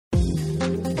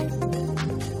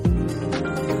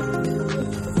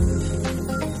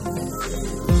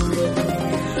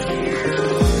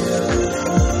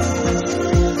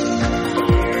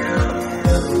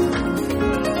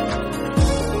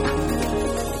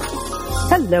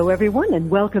Hello, everyone, and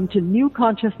welcome to New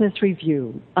Consciousness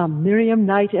Review. I'm Miriam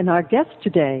Knight, and our guest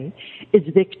today is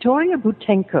Victoria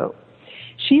Butenko.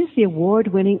 She is the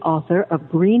award-winning author of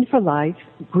Green for Life,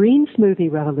 Green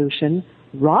Smoothie Revolution,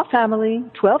 Raw Family,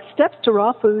 12 Steps to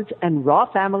Raw Foods, and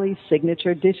Raw Family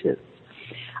Signature Dishes.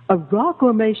 A raw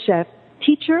gourmet chef,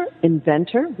 teacher,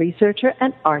 inventor, researcher,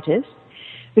 and artist,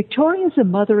 Victoria is a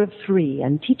mother of 3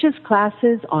 and teaches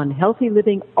classes on healthy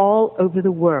living all over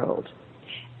the world.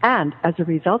 And as a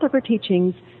result of her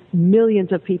teachings,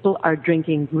 millions of people are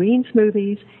drinking green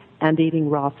smoothies and eating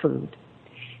raw food.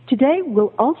 Today,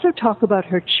 we'll also talk about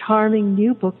her charming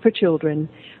new book for children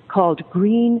called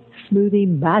Green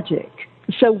Smoothie Magic.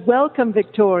 So welcome,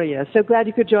 Victoria. So glad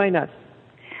you could join us.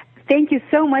 Thank you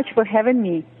so much for having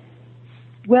me.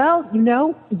 Well, you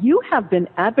know, you have been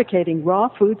advocating raw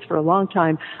foods for a long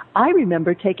time. I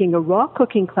remember taking a raw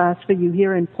cooking class for you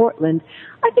here in Portland.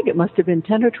 I think it must have been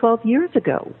 10 or 12 years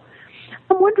ago.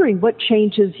 I'm wondering what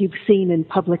changes you've seen in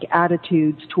public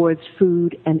attitudes towards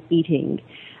food and eating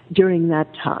during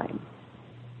that time.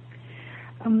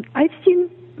 I've seen,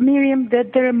 Miriam,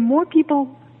 that there are more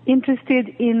people interested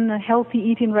in healthy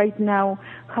eating right now.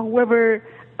 However,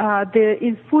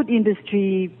 the food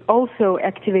industry also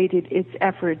activated its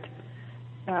effort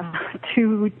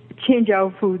to change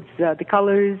our foods, the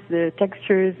colors, the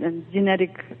textures, and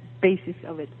genetic basis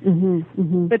of it.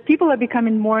 But people are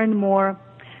becoming more and more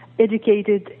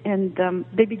educated, and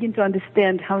they begin to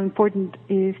understand how important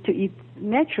it is to eat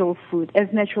natural food, as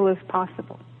natural as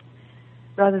possible,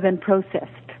 rather than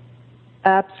processed.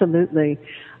 Absolutely.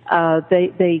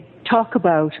 They talk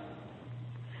about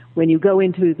when you go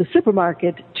into the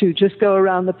supermarket to just go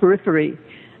around the periphery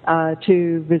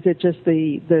to visit just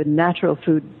the natural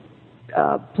food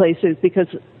places, because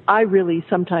I really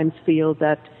sometimes feel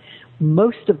that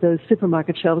most of those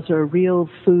supermarket shelves are a real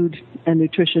food and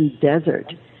nutrition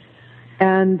desert.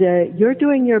 And you're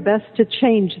doing your best to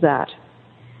change that.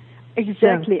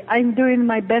 Exactly. So, I'm doing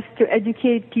my best to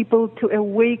educate people, to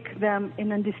awake them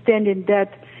in understanding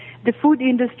that the food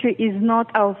industry is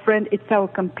not our friend, it's our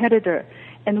competitor.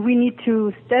 And we need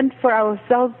to stand for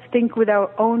ourselves, think with our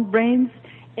own brains,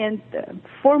 and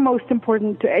foremost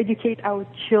important, to educate our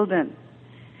children.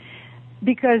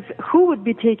 Because who would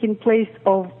be taking place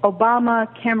of Obama,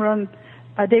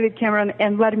 David Cameron,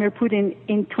 and Vladimir Putin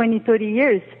in 20, 30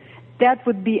 years? That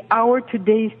would be our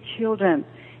today's children.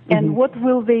 And what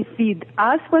will they feed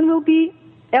us when we'll be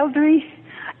elderly?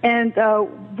 And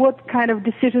what kind of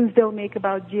decisions they'll make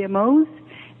about GMOs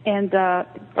and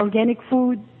organic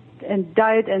food and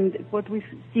diet, and what we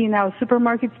see in our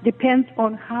supermarkets depends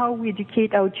on how we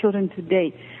educate our children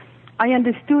today. I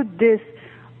understood this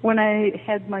when I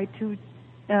had my 2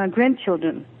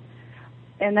 grandchildren,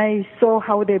 and I saw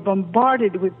how they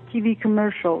bombarded with TV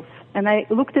commercials. And I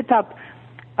looked it up.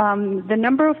 The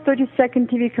number of 30-second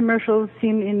TV commercials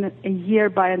seen in a year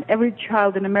by an average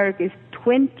child in America is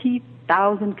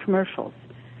 20,000 commercials.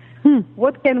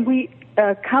 What can we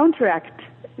counteract?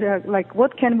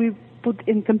 What can we put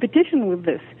in competition with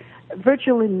this?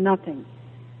 Virtually nothing.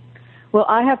 Well,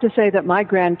 I have to say that my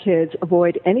grandkids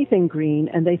avoid anything green,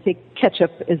 and they think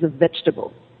ketchup is a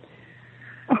vegetable.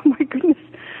 Oh, my goodness.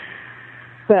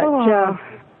 But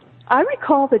I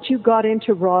recall that you got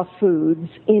into raw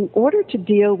foods in order to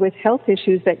deal with health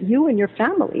issues that you and your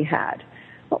family had.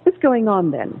 What was going on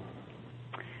then?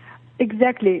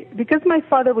 Exactly. Because my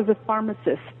father was a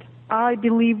pharmacist, I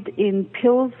believed in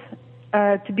pills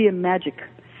to be a magic.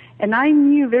 And I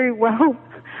knew very well,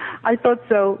 I thought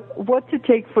so, what to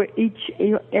take for each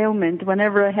ailment.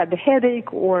 Whenever I had a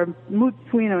headache or mood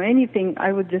swing or anything,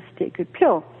 I would just take a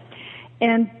pill.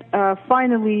 And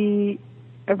finally,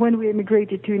 when we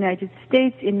immigrated to the United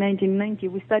States in 1990,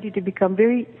 we started to become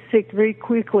very sick very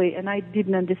quickly, and I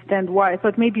didn't understand why. I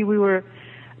thought maybe we were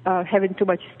having too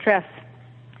much stress.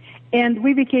 And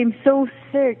we became so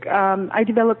sick, I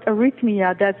developed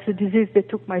arrhythmia. That's a disease that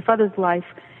took my father's life.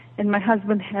 And my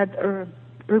husband had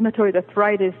rheumatoid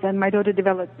arthritis, and my daughter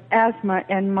developed asthma,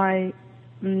 and my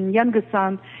younger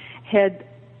son had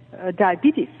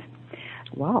diabetes.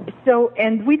 Wow. So,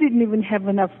 and we didn't even have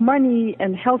enough money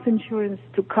and health insurance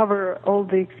to cover all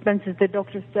the expenses the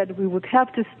doctor said we would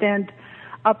have to stand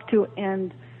up to.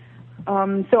 And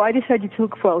so I decided to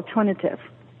look for alternative.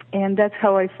 And that's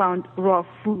how I found raw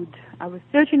food. I was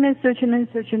searching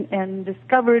and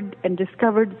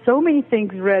discovered so many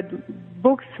things, read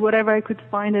books, whatever I could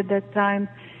find at that time.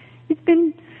 It's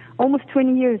been almost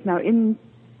 20 years now. In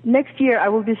next year, I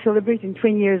will be celebrating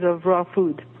 20 years of raw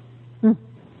food.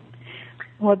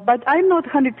 Well, but I'm not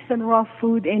 100% raw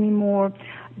food anymore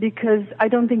because I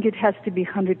don't think it has to be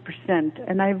 100%.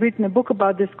 And I've written a book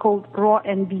about this called Raw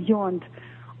and Beyond,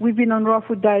 we've been on raw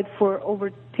food diet for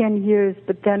over 10 years,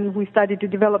 but then we started to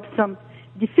develop some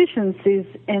deficiencies,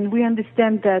 and we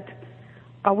understand that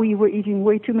we were eating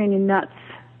way too many nuts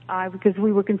because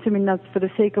we were consuming nuts for the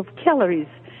sake of calories.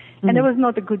 And it was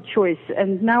not a good choice.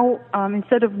 And now,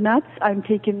 instead of nuts, I'm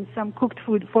taking some cooked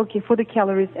food for the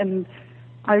calories, and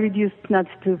I reduced nuts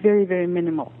to very, very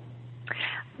minimal.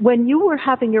 When you were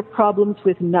having your problems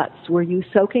with nuts, were you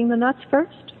soaking the nuts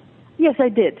first? Yes, I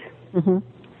did.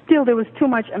 Still, there was too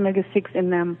much omega-6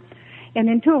 in them. And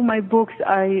in two of my books,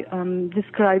 I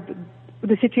describe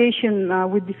the situation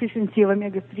with deficiency of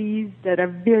omega-3s that are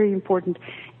very important,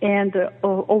 and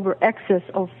over excess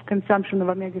of consumption of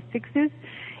omega-6s.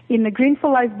 In the Green for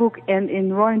Life book and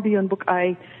in Raw and Beyond book,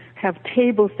 I have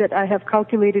tables that I have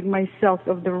calculated myself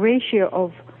of the ratio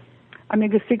of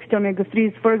omega-6 to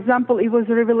omega-3s. For example, it was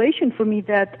a revelation for me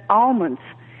that almonds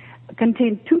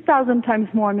contain 2,000 times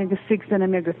more omega-6 than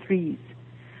omega-3s.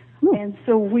 And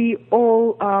so we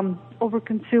all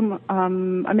overconsume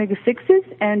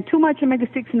omega-6s, and too much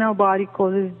omega-6 in our body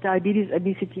causes diabetes,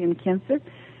 obesity, and cancer,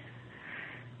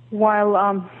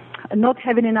 while not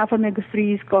having enough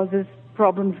omega-3s causes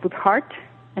problems with heart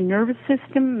and nervous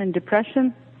system and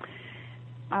depression.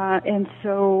 And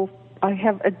so I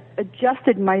have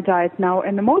adjusted my diet now,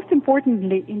 and most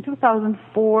importantly, in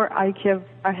 2004, I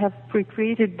have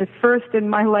created the first in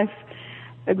my life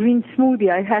a green smoothie.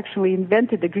 I actually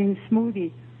invented the green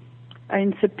smoothie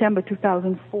in September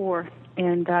 2004,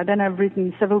 and then I've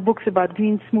written several books about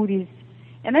green smoothies.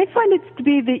 And I find it to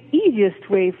be the easiest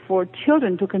way for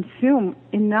children to consume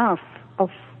enough of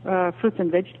fruits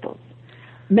and vegetables.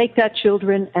 Make that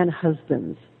children and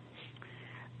husbands.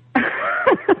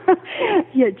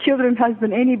 Yeah, children,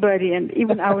 husband, anybody, and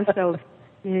even ourselves.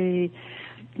 Green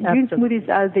smoothies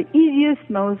are the easiest,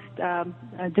 most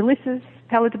delicious,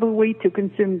 palatable way to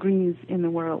consume greens in the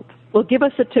world. Well, give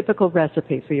us a typical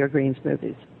recipe for your green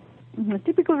smoothies. A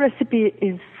typical recipe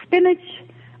is spinach,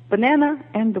 banana,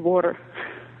 and water.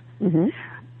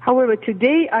 However,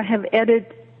 today I have added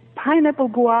pineapple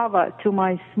guava to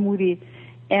my smoothie,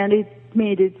 and it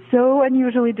made it so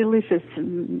unusually delicious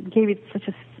and gave it such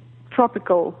a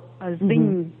tropical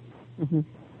zing.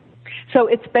 So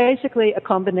it's basically a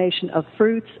combination of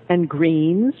fruits and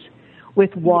greens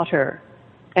with water.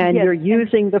 And you're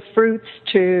using the fruits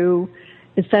to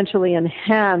essentially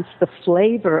enhance the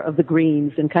flavor of the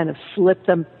greens and kind of slip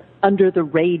them under the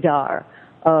radar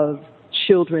of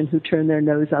children who turn their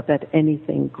nose up at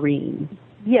anything green.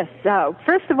 Yes.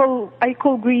 First of all, I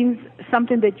call greens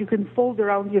something that you can fold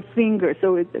around your finger.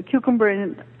 So cucumber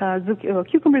and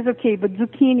cucumber is okay, but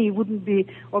zucchini wouldn't be,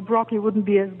 or broccoli wouldn't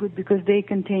be as good because they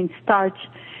contain starch,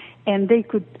 and they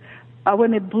could,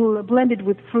 when it blended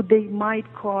with fruit, they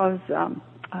might cause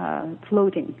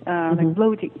floating, like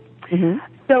bloating.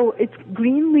 So it's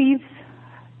green leaves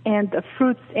and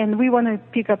fruits, and we want to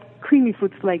pick up creamy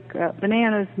fruits like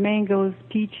bananas, mangoes,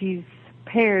 peaches,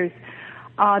 pears.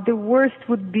 The worst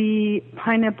would be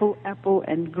pineapple, apple,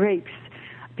 and grapes,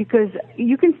 because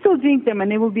you can still drink them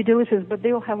and they will be delicious, but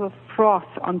they will have a froth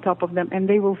on top of them, and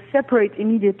they will separate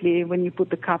immediately when you put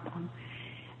the cap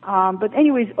on. But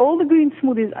anyways, all the green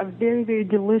smoothies are very, very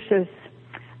delicious,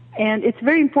 and it's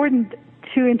very important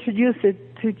to introduce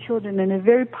it to children in a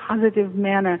very positive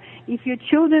manner. If your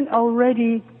children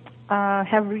already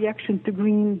have reaction to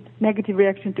green, negative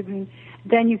reaction to green,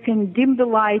 then you can dim the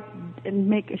light and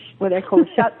make what I call a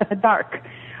shot in the dark.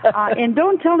 And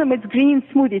don't tell them it's green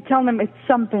smoothie. Tell them it's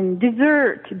something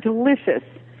dessert, delicious.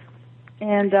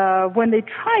 And when they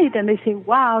try it and they say,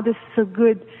 wow, this is so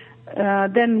good,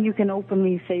 then you can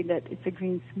openly say that it's a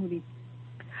green smoothie.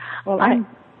 Well,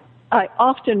 I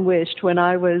often wished when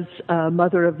I was a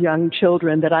mother of young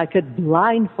children that I could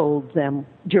blindfold them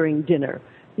during dinner,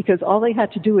 because all they had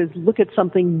to do is look at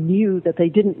something new that they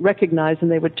didn't recognize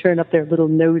and they would turn up their little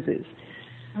noses.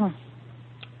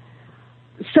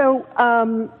 So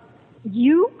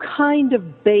you kind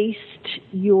of based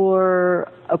your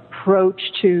approach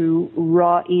to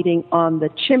raw eating on the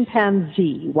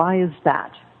chimpanzee. Why is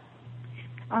that?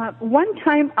 One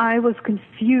time I was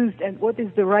confused at what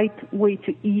is the right way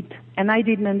to eat, and I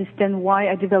didn't understand why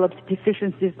I developed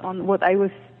deficiencies on what I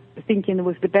was thinking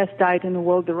was the best diet in the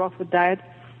world, the raw food diet.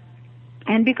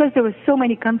 And because there were so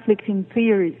many conflicting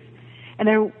theories, and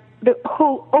the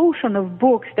whole ocean of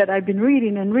books that I've been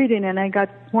reading, and I got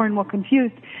more and more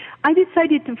confused, I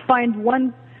decided to find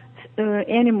one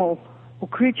animal or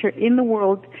creature in the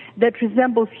world that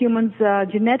resembles humans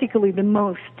genetically the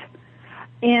most,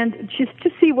 and just to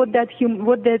see what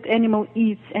that animal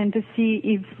eats, and to see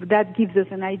if that gives us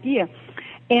an idea.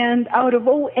 And out of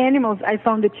all animals, I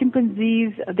found the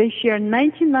chimpanzees. They share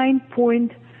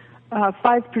 99.9%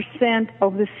 5%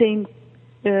 of the same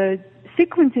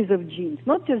sequences of genes,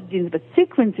 not just genes, but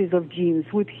sequences of genes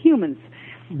with humans.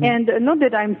 Mm-hmm. And not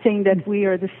that I'm saying that we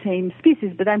are the same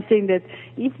species, but I'm saying that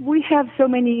if we have so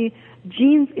many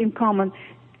genes in common,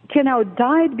 can our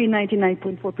diet be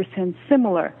 99.4%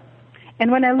 similar?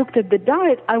 And when I looked at the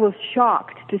diet, I was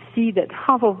shocked to see that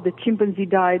half of the chimpanzee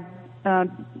diet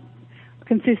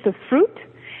consists of fruit,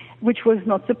 which was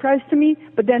not a surprise to me,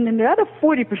 but then in the other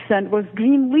 40% was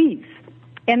green leaves.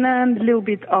 And then a little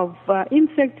bit of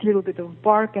insects, a little bit of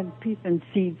bark and pith and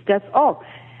seeds. That's all.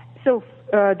 So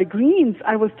the greens,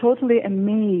 I was totally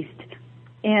amazed.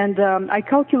 And I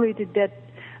calculated that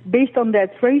based on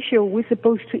that ratio, we're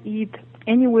supposed to eat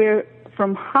anywhere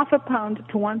from half a pound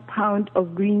to 1 pound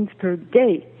of greens per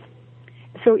day.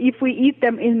 So if we eat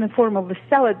them in the form of a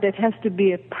salad, that has to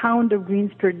be a pound of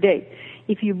greens per day.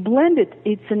 If you blend it,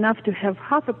 it's enough to have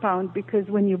half a pound, because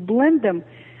when you blend them,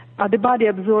 the body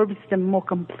absorbs them more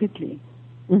completely.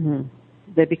 Mm-hmm.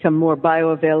 They become more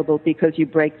bioavailable because you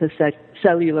break the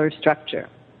cellular structure.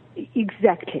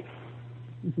 Exactly.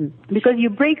 Mm-hmm. Because you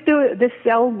break the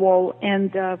cell wall,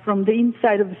 and from the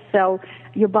inside of the cell,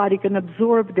 your body can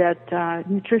absorb that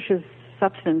nutritious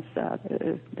substance,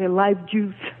 the life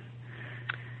juice.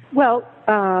 Well,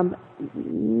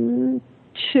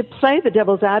 to play the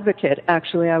devil's advocate,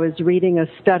 actually, I was reading a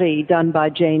study done by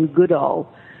Jane Goodall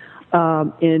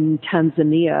in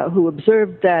Tanzania, who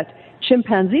observed that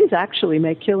chimpanzees actually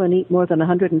may kill and eat more than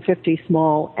 150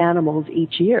 small animals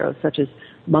each year, such as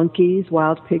monkeys,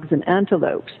 wild pigs, and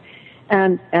antelopes.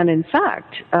 And in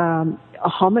fact,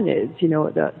 hominids,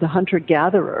 the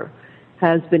hunter-gatherer,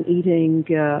 has been eating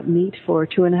meat for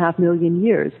 2.5 million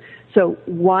years. So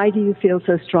why do you feel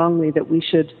so strongly that we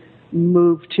should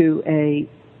move to a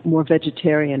more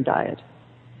vegetarian diet?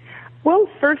 Well,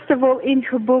 first of all, in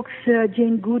her books,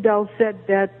 Jane Goodall said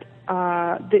that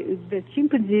the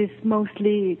chimpanzees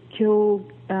mostly kill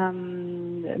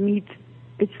meat.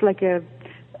 It's like a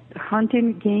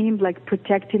hunting game, like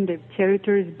protecting the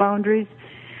territories, boundaries.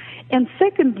 And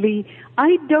secondly,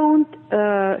 I don't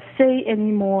say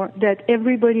anymore that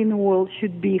everybody in the world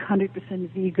should be 100%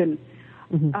 vegan.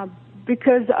 Mm-hmm.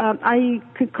 Because I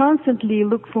could constantly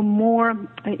look for more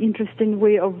interesting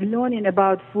way of learning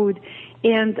about food.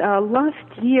 And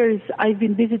last years, I've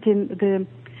been visiting the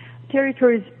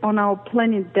territories on our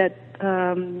planet that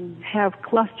have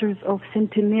clusters of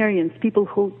centenarians, people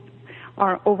who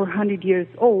are over 100 years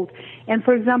old. And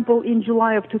for example, in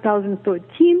July of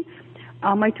 2013,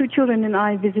 my two children and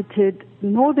I visited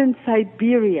northern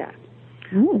Siberia,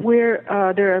 where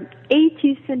there are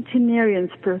 80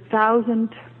 centenarians per 1,000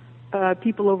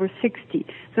 people over 60.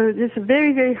 So there's a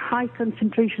very, very high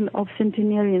concentration of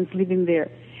centenarians living there.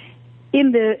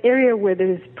 In the area where there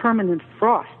is permanent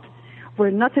frost,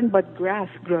 where nothing but grass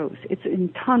grows, it's in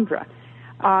tundra,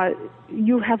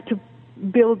 you have to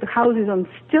build houses on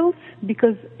stilts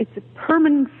because it's a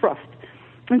permanent frost.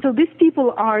 And so these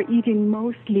people are eating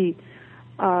mostly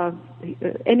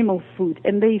animal food,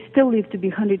 and they still live to be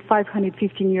 105,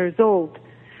 115 years old.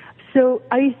 So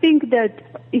I think that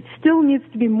it still needs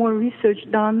to be more research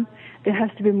done. There has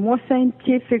to be more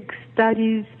scientific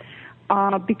studies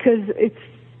because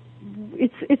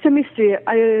it's a mystery.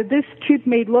 This trip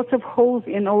made lots of holes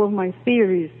in all of my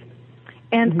theories.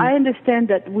 And mm-hmm. I understand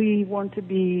that we want to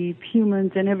be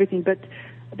humans and everything, but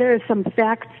there are some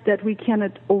facts that we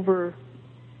cannot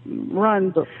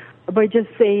overrun by just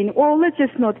saying, well, let's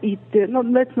just not eat,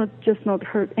 let's not just not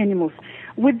hurt animals.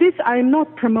 With this, I'm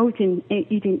not promoting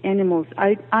eating animals.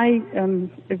 I'm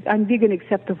vegan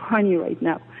except of honey right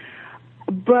now.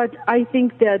 But I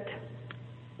think that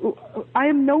I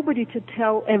am nobody to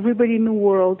tell everybody in the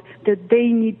world that they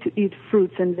need to eat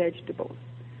fruits and vegetables.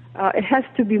 It has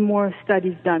to be more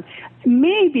studies done.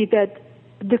 Maybe that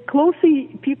the closer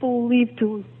people live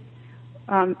to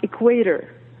equator,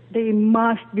 they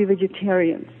must be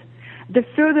vegetarians. The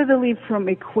further they live from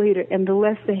equator and the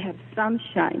less they have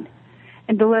sunshine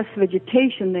and the less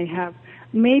vegetation they have,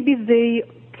 maybe they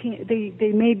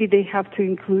have to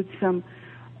include some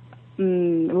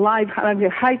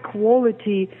high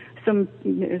quality, some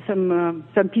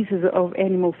pieces of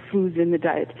animal foods in the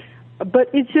diet. But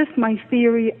it's just my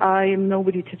theory. I am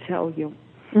nobody to tell you.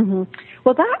 Mm-hmm.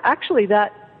 Well,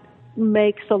 that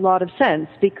makes a lot of sense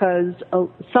because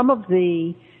some of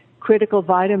the critical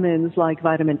vitamins like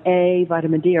vitamin A,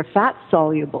 vitamin D are fat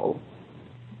soluble.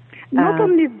 Not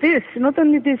only this,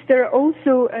 there are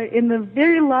also, in the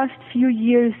very last few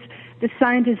years, the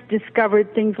scientists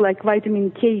discovered things like vitamin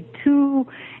K2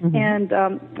 mm-hmm. and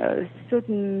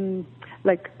certain,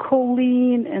 like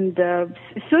choline and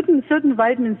certain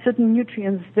vitamins, certain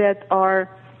nutrients that are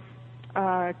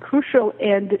crucial,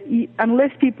 and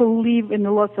unless people live in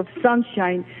lots of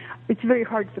sunshine, it's very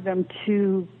hard for them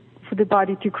for the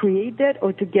body to create that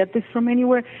or to get this from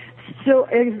anywhere. So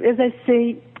as I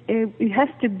say, it has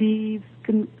to be,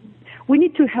 we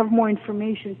need to have more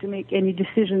information to make any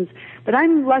decisions. But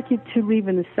I'm lucky to live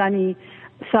in the sunny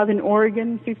southern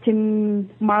Oregon, 15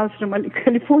 miles from the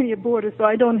California border, so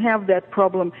I don't have that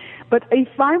problem. But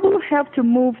if I will have to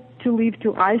move to live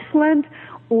to Iceland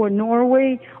or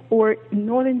Norway or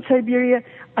northern Siberia,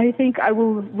 I think I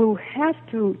will have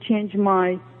to change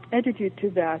my attitude to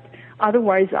that.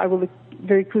 Otherwise, I will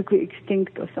very quickly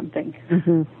extinct or something.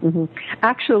 Mm-hmm, mm-hmm.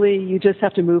 Actually, you just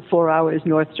have to move 4 hours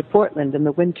north to Portland in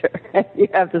the winter, and you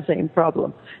have the same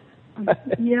problem.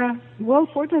 Yeah, well,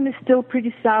 Portland is still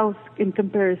pretty south in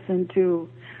comparison to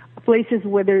places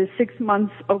where there's 6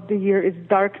 months of the year is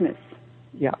darkness.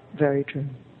 Yeah, very true.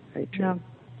 Very true. Yeah.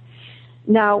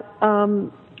 Now,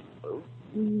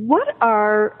 what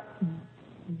are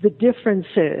the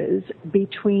differences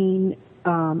between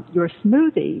your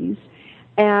smoothies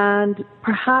and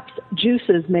perhaps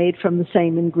juices made from the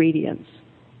same ingredients?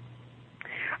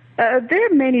 There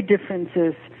are many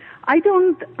differences. I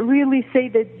don't really say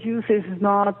that juice is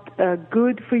not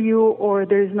good for you or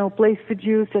there's no place for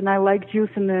juice, and I like juice,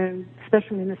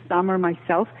 especially in the summer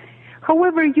myself.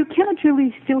 However, you cannot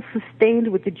really feel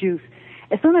sustained with the juice.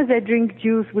 As soon as I drink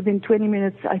juice, within 20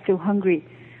 minutes I feel hungry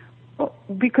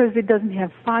because it doesn't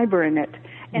have fiber in it.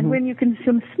 And when you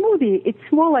consume smoothie,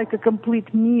 it's more like a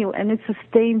complete meal, and it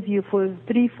sustains you for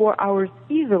 3-4 hours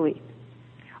easily.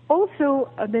 Also,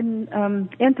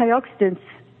 antioxidants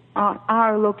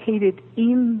are located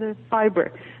in the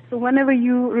fiber. So whenever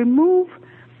you remove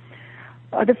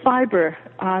the fiber,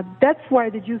 that's why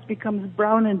the juice becomes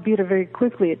brown and bitter very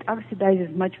quickly. It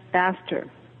oxidizes much faster.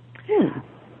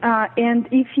 And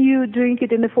if you drink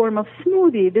it in the form of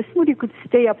smoothie, the smoothie could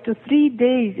stay up to 3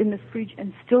 days in the fridge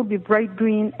and still be bright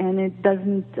green, and it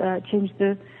doesn't change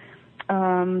the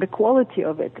quality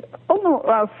of it.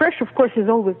 Although fresh, of course, is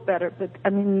always better. But I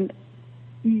mean,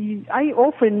 I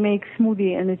often make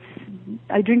smoothie, and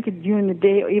I drink it during the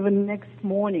day or even next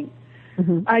morning.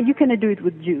 You cannot do it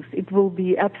with juice; it will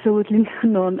be absolutely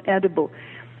non-edible.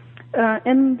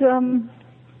 And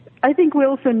I think we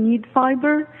also need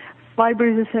fiber. Fiber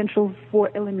is essential for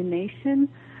elimination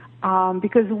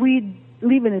because we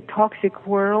live in a toxic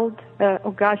world.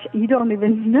 Oh gosh, you don't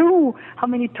even know how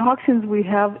many toxins we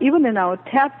have, even in our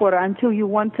tap water, until you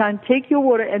one time take your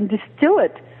water and distill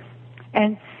it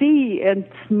and see and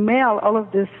smell all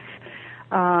of this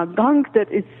gunk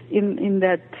that is in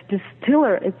that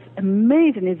distiller. It's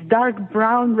amazing. It's dark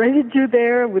brown residue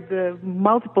there with the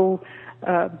multiple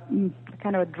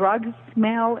kind of a drug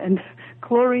smell and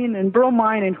chlorine and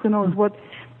bromine and who knows what.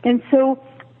 And so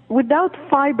without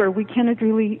fiber, we cannot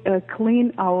really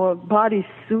clean our body's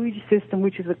sewage system,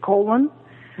 which is a colon.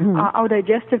 Our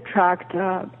digestive tract,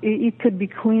 it could be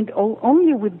cleaned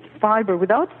only with fiber.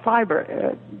 Without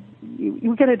fiber,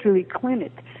 you cannot really clean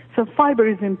it. So fiber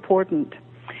is important.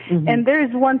 And there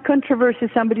is one controversy.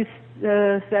 Somebody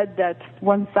said that,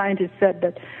 one scientist said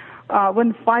that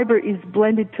when fiber is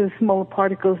blended to small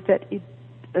particles that it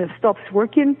stops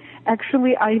working.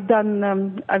 Actually, I've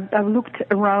looked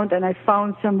around and I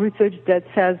found some research that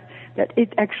says that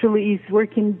it actually is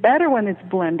working better when it's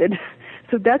blended.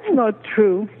 So that's not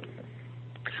true.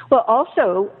 Well,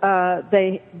 also,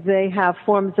 they have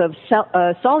forms of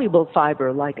soluble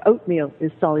fiber, like oatmeal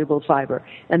is soluble fiber,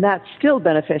 and that's still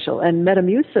beneficial, and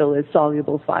Metamucil is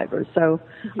soluble fiber. So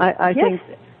I think...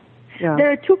 Yeah.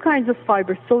 There are two kinds of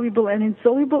fiber, soluble and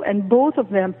insoluble, and both of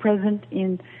them present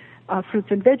in fruits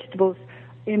and vegetables,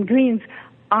 in greens.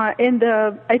 And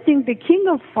I think the king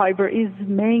of fiber is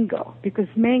mango, because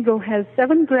mango has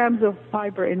 7 grams of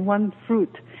fiber in one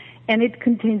fruit, and it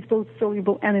contains both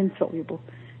soluble and insoluble.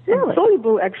 Really? And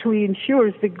soluble actually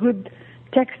ensures the good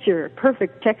texture,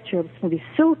 perfect texture of smoothie,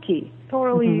 silky,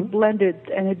 thoroughly blended,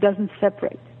 and it doesn't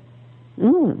separate.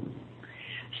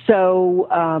 So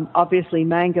obviously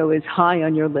mango is high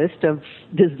on your list of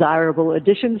desirable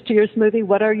additions to your smoothie.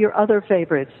 What are your other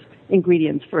favorites,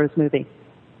 ingredients for a smoothie?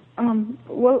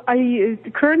 Well,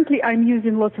 currently I'm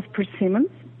using lots of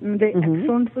persimmons. They're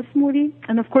excellent for smoothie.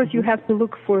 And of course you have to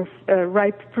look for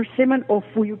ripe persimmon or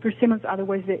fuyu persimmons,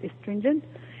 otherwise they're astringent.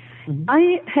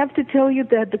 I have to tell you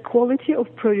that the quality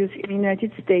of produce in the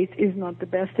United States is not the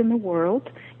best in the world.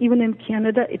 Even in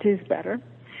Canada it is better.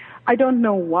 I don't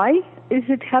know why is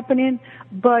it happening,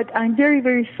 but I'm very,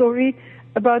 very sorry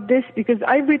about this because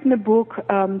I've written a book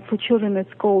for children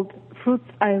that's called Fruits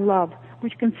I Love,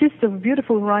 which consists of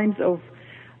beautiful rhymes of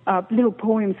little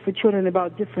poems for children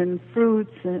about different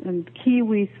fruits and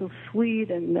kiwis, so sweet,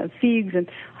 and figs, and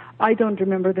I don't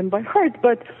remember them by heart,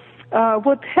 but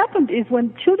what happened is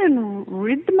when children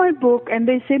read my book and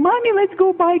they say, "Mommy, let's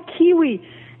go buy kiwi,"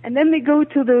 and then they go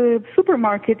to the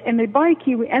supermarket and they buy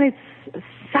kiwi and it's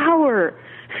sour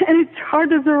and it's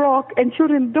hard as a rock, and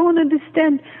children don't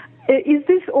understand. Is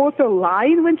this author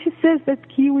lying when she says that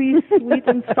kiwi is sweet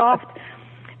and soft?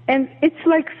 And it's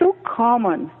like so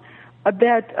common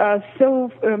that,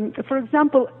 for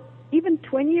example, even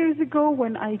 20 years ago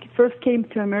when I first came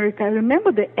to America, I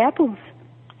remember the apples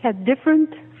had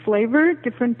different flavor,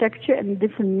 different texture, and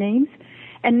different names.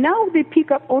 And now they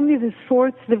pick up only the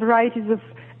varieties of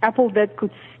apple that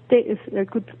could stay,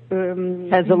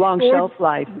 has a long shelf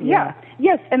life. Yeah.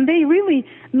 Yes, and they really,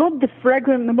 not the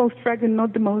most fragrant,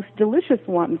 not the most delicious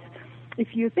ones.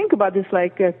 If you think about this,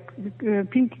 like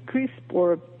Pink Crisp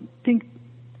or Pink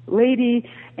Lady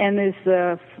and this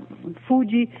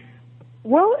Fuji,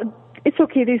 well, it's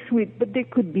okay, they're sweet, but they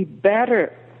could be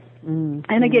better. Mm-hmm.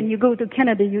 And again, you go to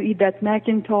Canada, you eat that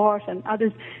Macintosh and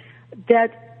others that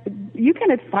you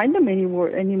cannot find them anymore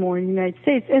in the United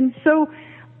States. And so,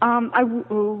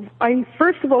 I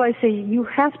first of all, I say you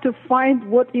have to find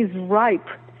what is ripe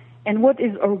and what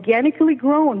is organically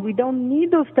grown. We don't need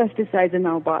those pesticides in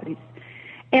our bodies,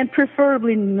 and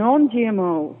preferably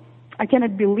non-GMO. I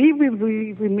cannot believe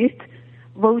we missed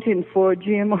voting for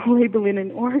GMO labeling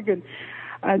in Oregon.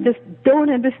 I just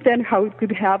don't understand how it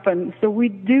could happen. So we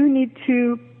do need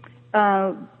to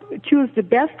choose the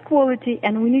best quality,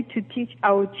 and we need to teach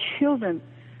our children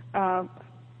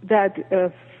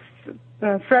that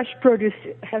fresh produce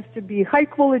has to be high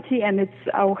quality, and it's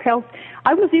our health.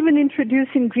 I was even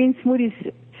introducing green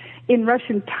smoothies in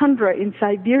Russian tundra in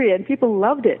Siberia, and people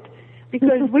loved it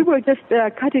because we were just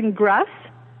cutting grass,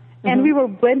 and we were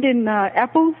blending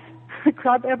apples,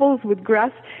 crab apples with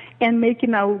grass, and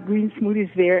making our green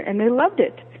smoothies there, and they loved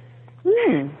it.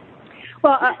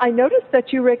 Well, I noticed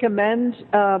that you recommend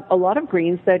a lot of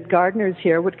greens that gardeners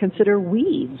here would consider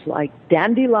weeds, like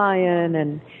dandelion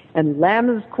and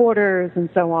lamb's quarters and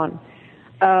so on.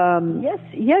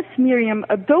 Yes, Miriam.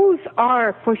 Those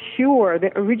are for sure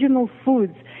the original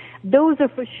foods. Those are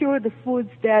for sure the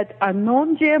foods that are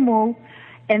non-GMO,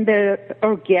 and they're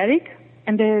organic,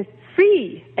 and they're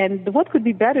free. And what could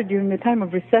be better during the time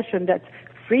of recession? That's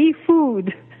free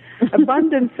food,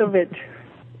 abundance of it.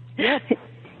 Yes.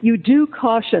 You do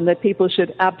caution that people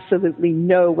should absolutely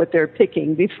know what they're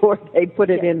picking before they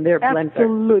put it in their blender.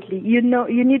 Absolutely. You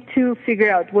need to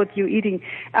figure out what you're eating.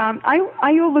 I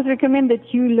always recommend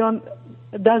that you learn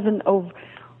a dozen of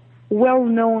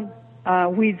well-known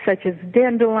weeds such as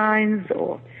dandelions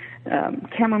or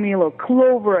chamomile or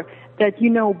clover that you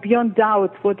know beyond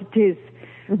doubt what it is.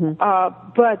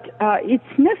 But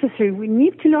it's necessary. We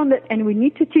need to learn that, and we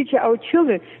need to teach our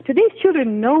children. Today's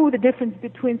children know the difference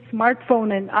between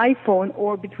smartphone and iPhone,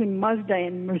 or between Mazda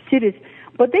and Mercedes,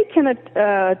 but they cannot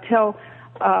tell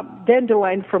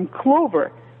dandelion from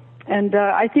clover. And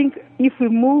I think if we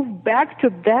move back to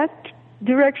that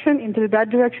direction,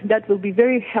 that will be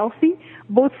very healthy,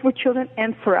 both for children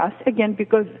and for us, again,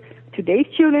 because today's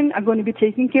children are going to be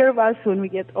taking care of us when we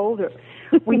get older.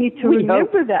 We need to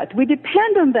remember that. We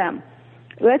depend on them.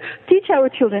 Let's teach our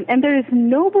children. And there is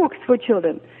no books for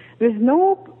children. There's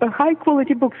no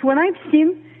high-quality books. When I've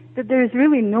seen that there is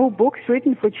really no books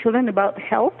written for children about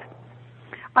health,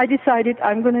 I decided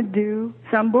I'm going to do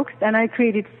some books, and I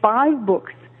created 5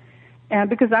 books. And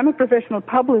because I'm a professional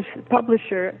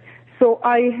publisher, so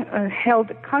I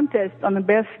held a contest on the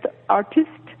best artist,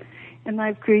 and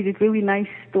I've created really nice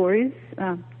stories,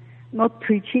 not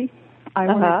preachy. I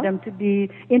wanted them to be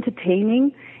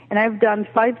entertaining, and I've done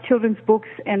 5 children's books,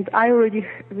 and I already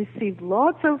received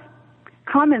lots of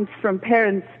comments from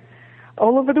parents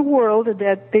all over the world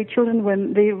that their children,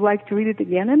 when they like to read it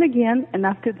again and again, and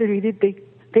after they read it,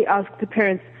 they ask the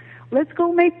parents, "Let's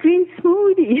go make green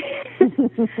smoothie."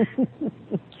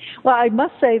 Well, I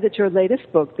must say that your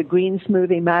latest book, The Green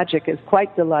Smoothie Magic, is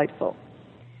quite delightful.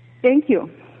 Thank you.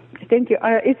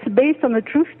 It's based on a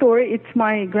true story. It's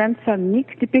my grandson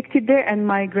Nick depicted there, and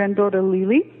my granddaughter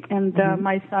Lily, and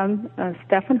my son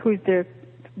Stefan, who is their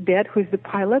dad, who is the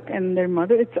pilot, and their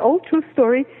mother. It's all true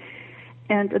story,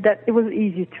 and that it was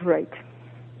easy to write.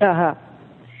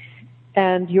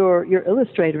 And your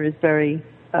illustrator is very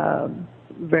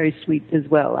very sweet as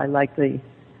well. I like the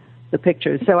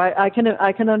pictures, so I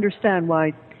can understand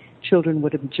why children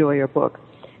would enjoy your book.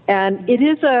 And it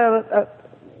is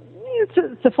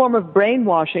it's a form of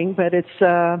brainwashing, but it's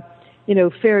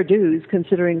fair dues,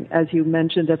 considering, as you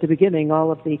mentioned at the beginning,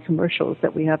 all of the commercials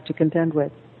that we have to contend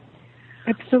with.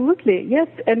 Absolutely, yes.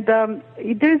 And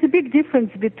there's a big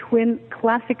difference between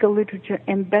classical literature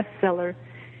and bestseller.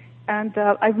 And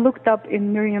I've looked up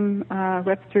in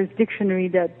Merriam-Webster's dictionary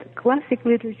that classic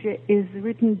literature is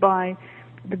written by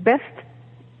the best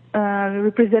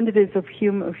representatives of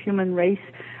human race,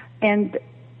 and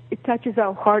it touches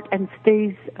our heart and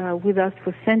stays with us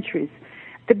for centuries.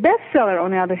 The bestseller,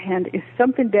 on the other hand, is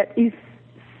something that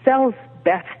sells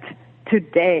best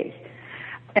today.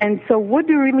 And so what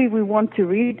do really we want to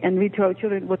read and read to our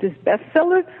children? What is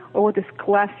bestseller or what is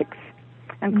classics?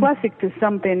 And classics is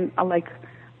something like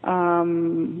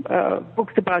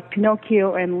books about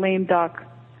Pinocchio and lame duck,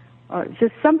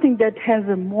 just something that has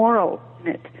a moral in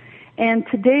it. And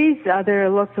today's there are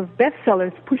lots of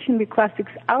bestsellers pushing the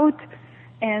classics out,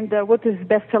 and what is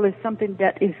bestseller is something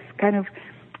that is kind of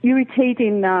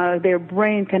irritating their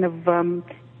brain, kind of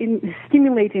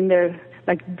stimulating their,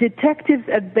 like detectives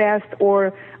at best,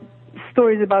 or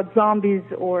stories about zombies,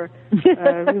 or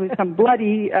really some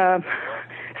bloody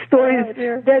stories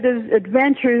that is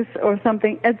adventures or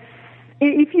something.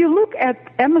 If you look at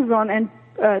Amazon and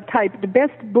type the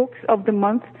best books of the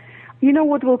month, you know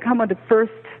what will come at the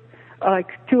first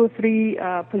like 2 or 3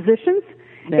 positions?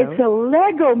 No. It's a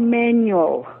Lego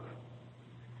manual.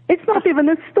 It's not even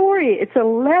a story. It's a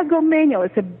Lego manual.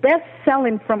 It's a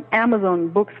best-selling from Amazon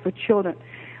books for children.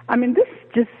 I mean, this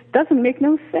just doesn't make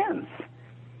no sense.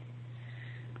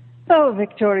 Oh,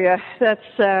 Victoria,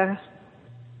 that's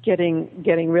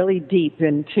getting really deep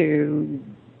into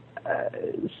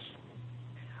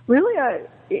really,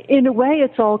 in a way,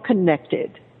 it's all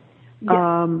connected.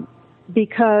 Yes.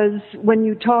 Because when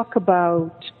you talk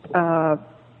about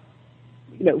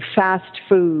fast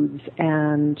foods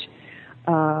and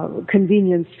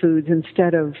convenience foods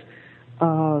instead of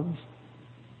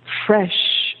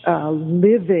fresh,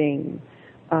 living,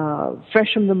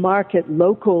 fresh from the market,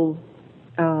 local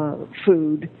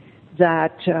food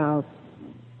that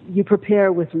you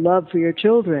prepare with love for your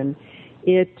children,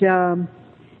 it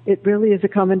really is a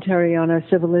commentary on our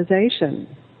civilization.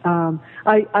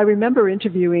 I remember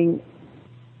interviewing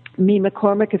Mee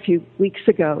McCormick a few weeks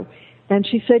ago, and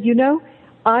she said,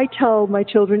 I tell my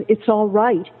children it's all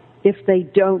right if they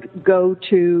don't go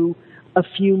to a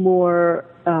few more,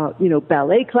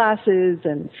 ballet classes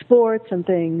and sports and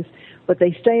things, but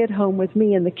they stay at home with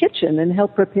me in the kitchen and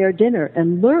help prepare dinner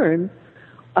and learn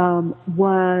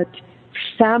what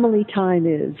family time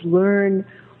is, learn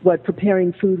what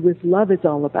preparing food with love is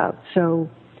all about. So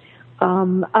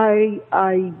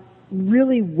I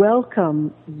really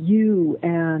welcome you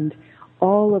and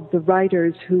all of the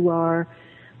writers who are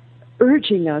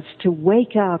urging us to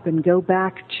wake up and go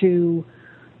back to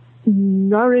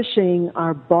nourishing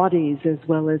our bodies as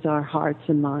well as our hearts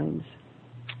and minds.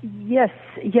 Yes.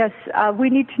 We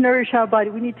need to nourish our body.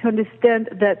 We need to understand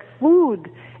that food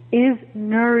is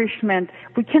nourishment.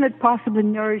 We cannot possibly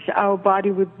nourish our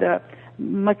body with the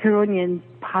macaroni and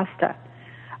pasta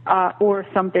or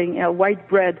something, white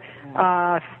bread.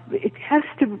 It has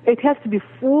to be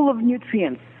full of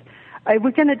nutrients.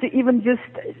 We cannot even just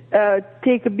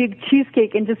take a big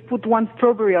cheesecake and just put 1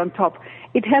 strawberry on top.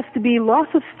 It has to be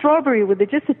lots of strawberry with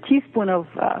just a teaspoon of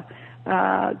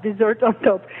dessert on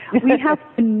top. We have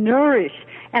to nourish,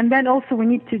 and then also we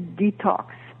need to detox.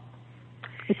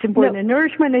 It's important. And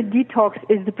nourishment and detox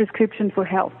is the prescription for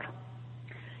health.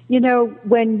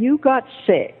 When you got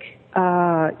sick,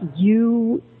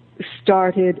 you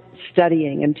started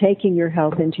studying and taking your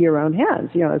health into your own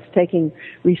hands. It's taking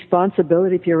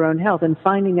responsibility for your own health and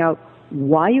finding out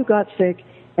why you got sick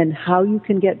and how you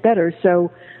can get better.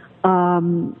 So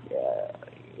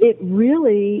it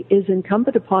really is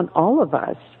incumbent upon all of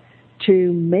us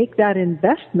to make that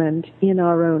investment in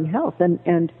our own health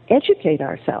and educate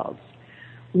ourselves,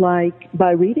 like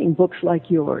by reading books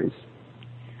like yours.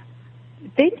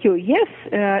 Thank you. Yes,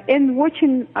 and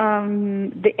watching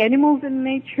the animals in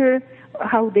nature,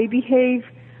 how they behave,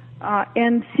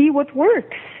 and see what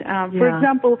works. For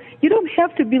example, you don't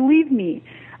have to believe me.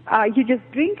 You just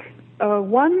drink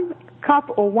 1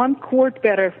 cup or 1 quart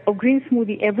better of green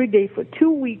smoothie every day for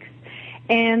 2 weeks,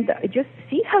 and just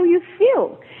see how you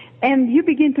feel. And you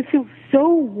begin to feel so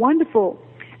wonderful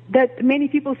that many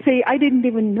people say, I didn't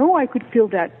even know I could feel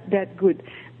that good.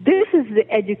 This is the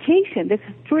education. This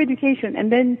is true education.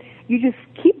 And then you just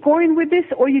keep going with this,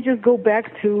 or you just go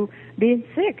back to being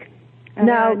sick.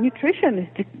 Now, nutrition is,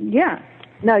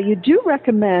 Now, you do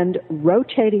recommend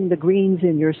rotating the greens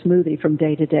in your smoothie from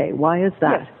day to day. Why is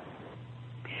that?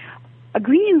 Yes.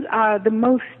 Greens are the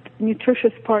most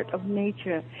nutritious part of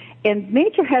nature. And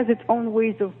nature has its own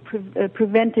ways of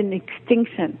preventing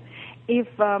extinction. If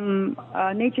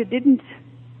nature didn't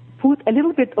put a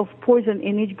little bit of poison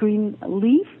in each green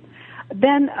leaf,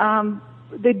 then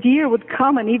the deer would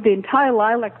come and eat the entire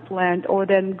lilac plant, or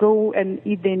then go and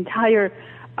eat the entire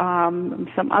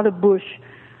some other bush,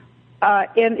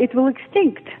 and it will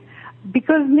extinct.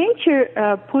 Because nature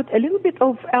put a little bit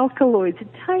of alkaloids,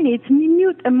 tiny, it's a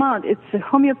minute amount, it's a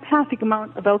homeopathic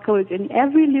amount of alkaloids in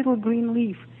every little green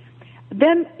leaf.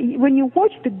 Then when you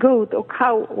watch the goat or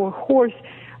cow or horse,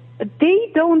 they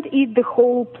don't eat the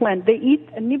whole plant. They eat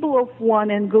a nibble of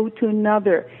one and go to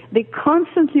another. They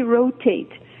constantly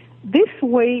rotate. This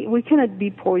way we cannot be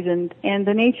poisoned and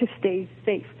the nature stays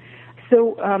safe.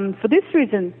 So for this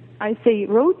reason, I say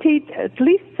rotate at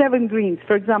least 7 greens.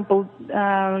 For example,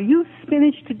 use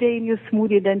spinach today in your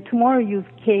smoothie, then tomorrow use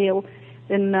kale,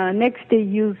 then next day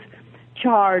use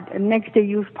chard, and next day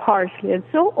use parsley, and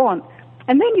so on.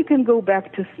 And then you can go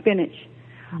back to spinach.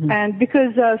 Mm-hmm. And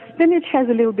because spinach has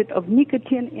a little bit of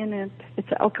nicotine in it,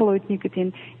 it's alkaloid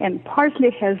nicotine, and parsley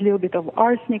has a little bit of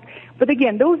arsenic. But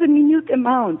again, those are minute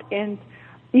amount, and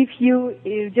if you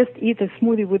just eat a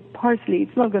smoothie with parsley,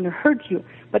 it's not going to hurt you.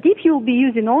 But if you'll be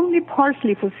using only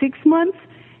parsley for 6 months,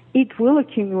 it will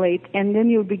accumulate, and then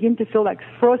you'll begin to feel like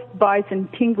frost bites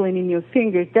and tingling in your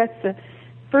fingers. That's the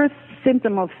first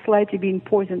symptom of slightly being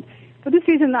poisoned. For this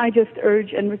reason, I just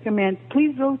urge and recommend,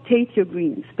 please rotate your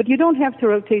greens. But you don't have to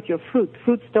rotate your fruit.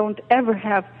 Fruits don't ever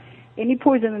have any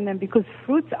poison in them because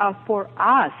fruits are for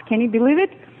us. Can you believe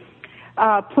it?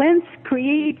 Plants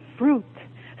create fruit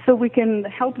so we can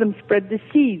help them spread the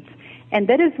seeds. And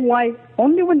that is why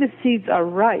only when the seeds are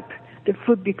ripe, the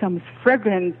fruit becomes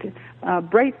fragrant,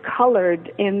 bright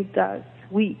colored, and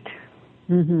sweet.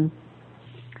 Mm-hmm.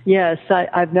 Yes,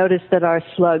 I've noticed that our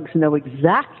slugs know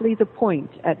exactly the point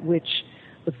at which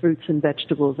the fruits and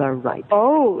vegetables are ripe.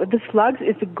 Oh, the slugs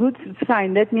is a good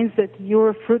sign. That means that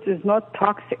your fruit is not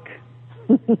toxic.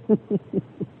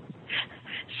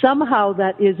 Somehow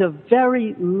that is a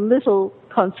very little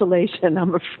consolation,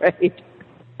 I'm afraid.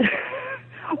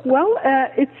 Well,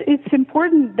 it's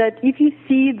important that if you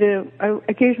see the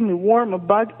occasionally worm or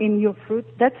bug in your fruit,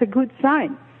 that's a good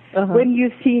sign. Uh-huh. When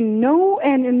you see no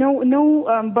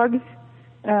bugs,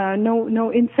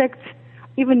 no insects,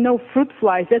 even no fruit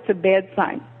flies, that's a bad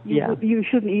sign. You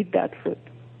shouldn't eat that fruit.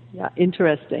 Yeah,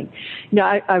 interesting.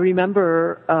 Now, I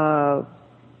remember a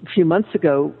few months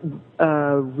ago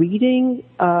reading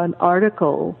an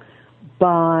article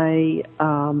by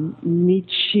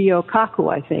Michio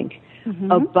Kaku, I think, mm-hmm.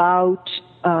 about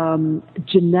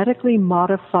genetically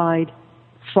modified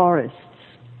forests,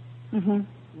 mm-hmm.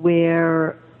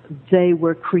 where they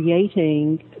were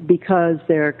creating, because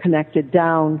they're connected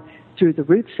down through the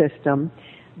root system,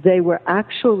 they were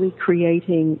actually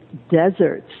creating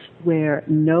deserts where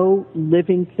no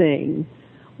living thing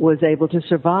was able to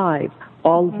survive.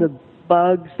 All mm-hmm. of the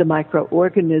bugs, the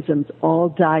microorganisms, all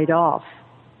died off.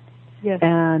 Yes.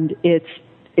 And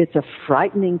it's a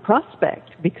frightening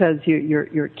prospect because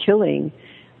you're killing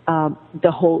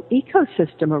the whole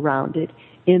ecosystem around it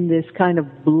in this kind of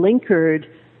blinkered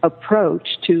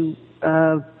approach to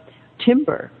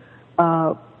timber.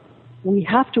 We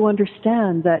have to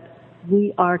understand that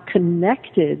we are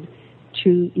connected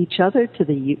to each other, to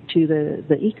the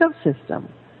ecosystem.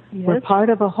 Yes. We're part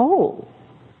of a whole.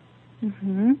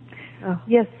 Mm-hmm. Oh.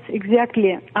 Yes,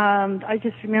 exactly. I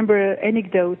just remember an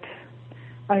anecdote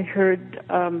I heard.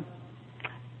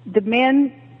 The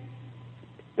man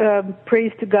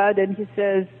prays to God and he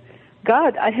says,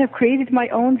 "God, I have created my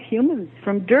own humans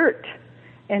from dirt."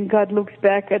 And God looks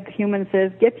back at the human and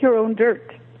says, "Get your own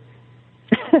dirt."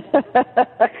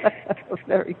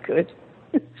 Very good.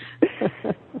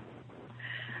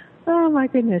 Oh, my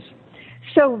goodness.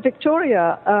 So,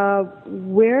 Victoria,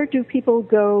 where do people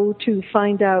go to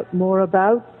find out more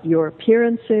about your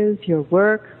appearances, your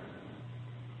work?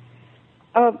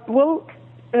 To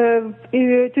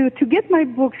get my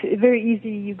books, very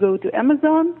easy. You go to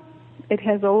Amazon. It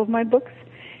has all of my books.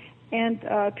 And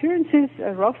appearances,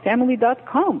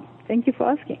 rawfamily.com. Thank you for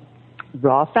asking.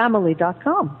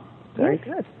 Rawfamily.com. Very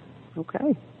good.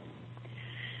 Okay.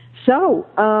 So,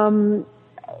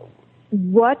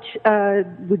 what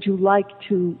would you like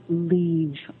to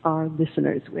leave our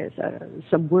listeners with?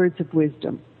 Some words of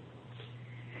wisdom.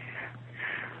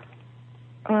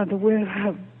 Don't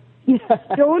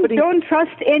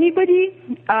trust anybody.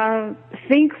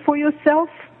 Think for yourself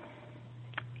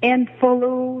and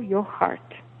follow your heart.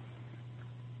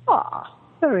 Ah,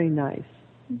 very nice.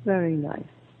 Very nice.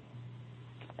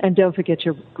 And don't forget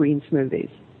your green smoothies.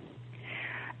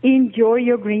 Enjoy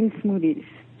your green smoothies.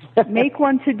 Make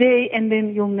one today, and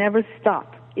then you'll never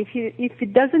stop. If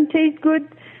it doesn't taste good,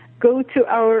 go to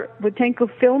our Botenko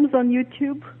Films on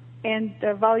YouTube, and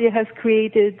Valia has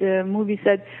created a movie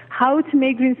said, "How to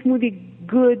Make Green Smoothie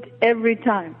Good Every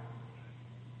Time."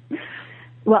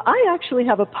 Well, I actually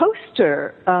have a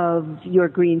poster of your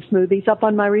green smoothies up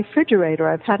on my refrigerator.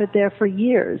 I've had it there for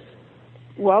years.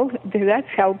 Well, that's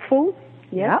helpful.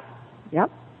 Yep.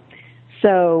 Yep.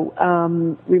 So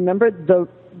remember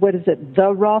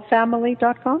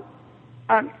therawfamily.com?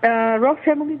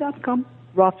 Rawfamily.com.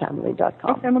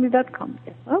 Rawfamily.com. Rawfamily.com.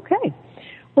 Yes. Okay.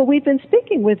 Well, we've been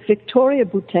speaking with Victoria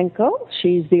Butenko.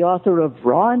 She's the author of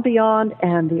Raw and Beyond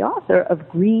and the author of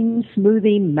Green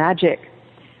Smoothie Magic.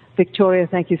 Victoria,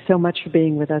 thank you so much for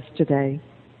being with us today.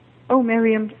 Oh,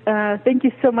 Miriam, thank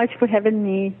you so much for having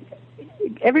me.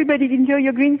 Everybody enjoy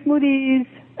your green smoothies.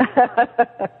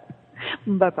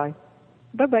 Bye-bye.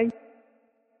 Bye-bye.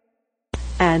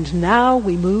 And now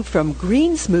we move from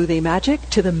green smoothie magic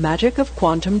to the magic of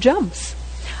quantum jumps.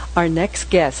 Our next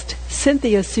guest,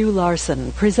 Cynthia Sue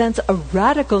Larson, presents a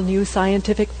radical new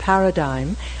scientific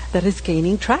paradigm that is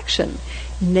gaining traction,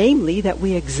 namely that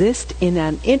we exist in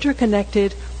an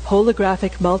interconnected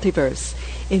holographic multiverse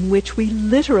in which we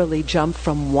literally jump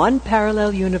from one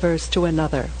parallel universe to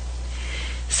another.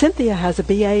 Cynthia has a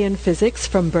BA in physics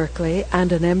from Berkeley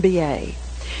and an MBA.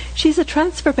 She's a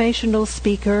transformational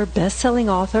speaker, best-selling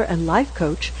author, and life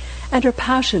coach, and her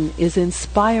passion is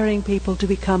inspiring people to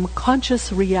become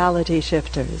conscious reality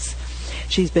shifters.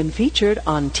 She's been featured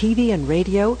on TV and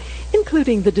radio,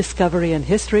 including the Discovery and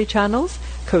History channels,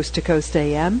 Coast to Coast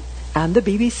AM, and the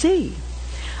BBC.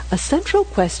 A central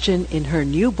question in her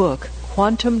new book,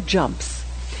 Quantum Jumps,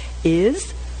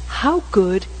 is how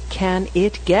good can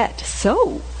it get?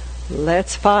 So,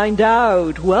 let's find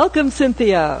out. Welcome,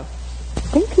 Cynthia.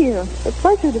 Thank you. It's a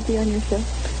pleasure to be on your show.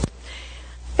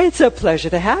 It's a pleasure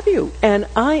to have you. And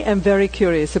I am very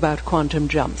curious about quantum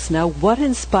jumps. Now, what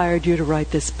inspired you to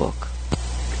write this book?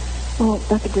 Well,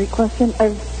 that's a great question.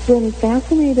 I've been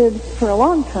fascinated for a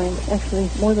long time, actually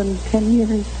more than 10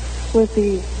 years, with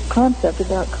the concept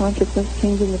about consciousness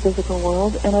changing the physical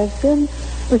world. And I've been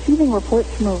receiving reports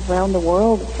from around the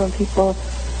world from people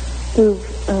who've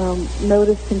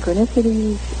noticed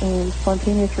synchronicities and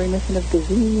spontaneous remission of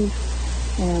disease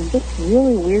and just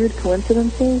really weird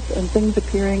coincidences and things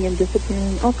appearing and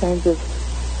disappearing, all kinds of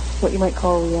what you might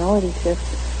call reality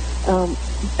shifts.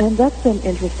 And that's been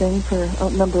interesting for a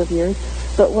number of years.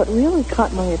 But what really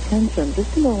caught my attention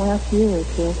just in the last year or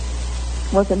two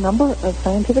was a number of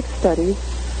scientific studies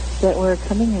that were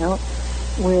coming out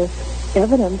with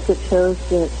evidence that shows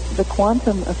that the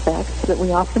quantum effects that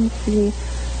we often see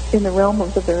in the realm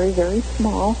of the very, very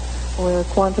small, where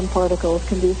quantum particles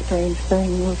can do strange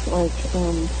things like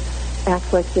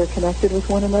act like they're connected with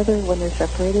one another when they're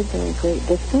separated by a great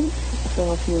distance.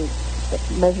 So if you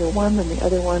measure one, then the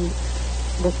other one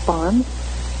responds.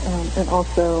 And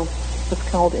also what's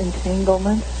called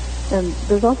entanglement. And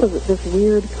there's also this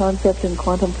weird concept in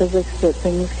quantum physics that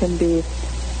things can be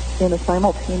in a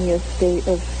simultaneous state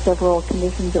of several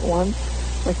conditions at once,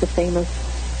 like the famous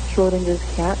Schrodinger's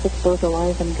cat that's both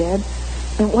alive and dead.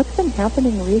 And what's been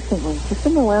happening recently, just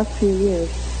in the last few years,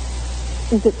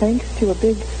 is that thanks to a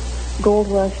big gold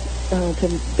rush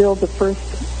to build the first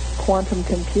quantum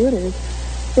computers,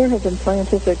 there have been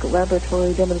scientific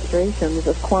laboratory demonstrations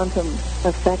of quantum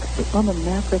effects on a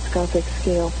macroscopic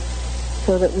scale,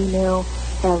 so that we now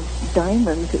have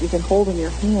diamonds that you can hold in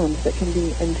your hands that can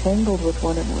be entangled with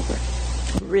one another.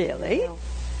 Really?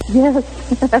 Yes.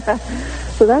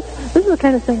 So this is the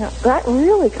kind of thing that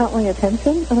really caught my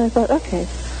attention, and I thought, okay,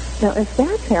 now if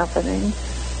that's happening,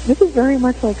 this is very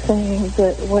much like saying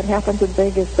that what happens in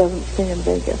Vegas doesn't stay in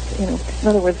Vegas. In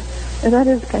other words, and that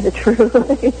is kind of true.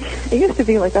 It used to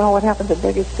be like, oh, what happens in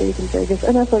Vegas stays in Vegas,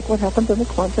 and that's like what happens in the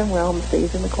quantum realm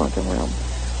stays in the quantum realm.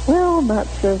 Well, not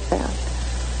so fast.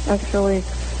 Actually,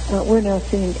 we're now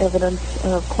seeing evidence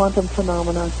of quantum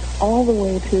phenomena all the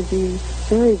way to the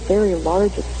very, very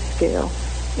largest scale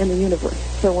in the universe.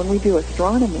 So when we do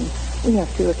astronomy, we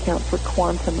have to account for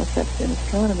quantum effects in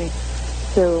astronomy.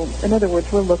 So, in other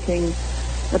words, we're looking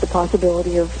at the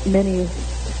possibility of many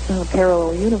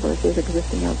parallel universes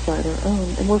existing outside our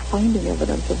own, and we're finding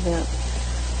evidence of that.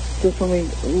 Just when we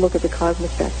look at the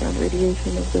cosmic background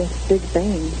radiation of the Big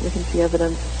Bang, we can see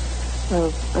evidence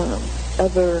of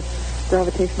other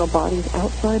gravitational bodies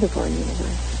outside of our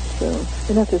universe. So,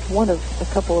 and that's just one of a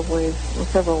couple of ways, or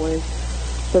several ways,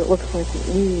 that it looks like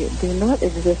we do not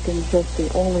exist in just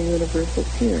the only universe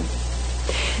that's here.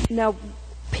 Now,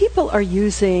 people are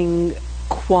using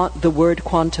the word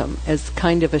quantum as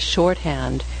kind of a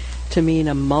shorthand to mean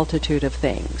a multitude of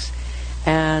things.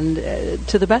 And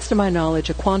to the best of my knowledge,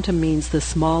 a quantum means the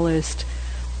smallest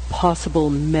possible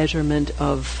measurement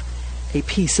of a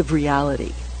piece of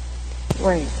reality.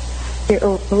 Right.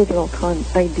 The original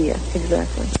idea,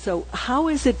 exactly. So how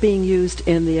is it being used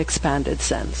in the expanded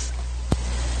sense?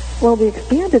 Well, the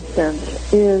expanded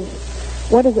sense is,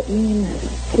 what does it mean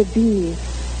to be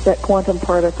that quantum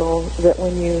particle that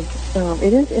when you,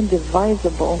 it is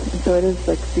indivisible, and so it is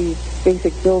like the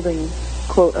basic building,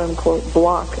 quote-unquote,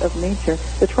 block of nature.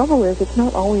 The trouble is it's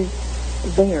not always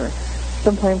there.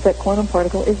 Sometimes that quantum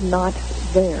particle is not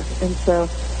there. And so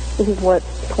this is what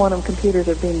quantum computers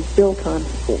are being built on.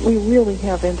 We really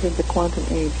have entered the quantum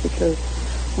age because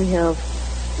we have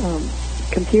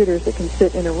computers that can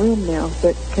sit in a room now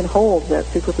that can hold that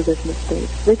superposition of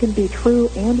states. They can be true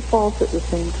and false at the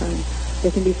same time.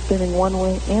 They can be spinning one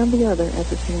way and the other at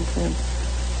the same time.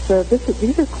 So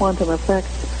these are quantum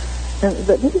effects. And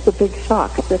this is a big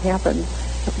shock that happened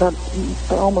about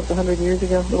almost 100 years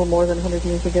ago, a little more than 100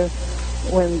 years ago,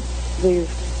 when these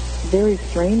very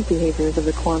strange behaviors of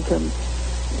the quantum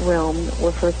realm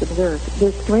were first observed.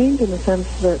 They're strange in the sense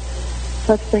that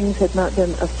such things had not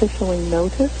been officially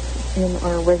noticed in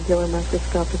our regular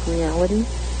microscopic reality.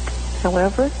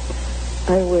 However,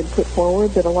 I would put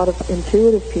forward that a lot of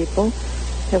intuitive people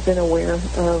have been aware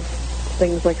of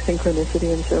things like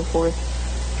synchronicity and so forth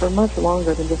for much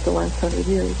longer than just the last 100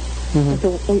 years. And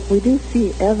so we do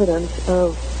see evidence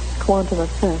of quantum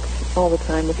effects all the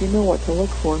time if you know what to look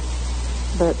for.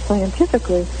 But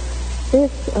scientifically,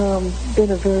 it's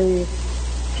been a very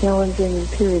challenging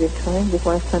period of time, this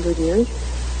last 100 years,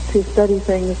 to study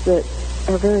things that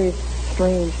are very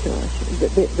strange to us,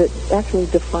 that actually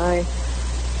defy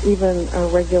even a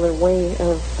regular way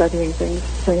of studying things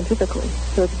scientifically.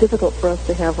 So it's difficult for us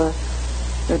to have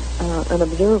an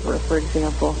observer, for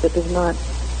example, that does not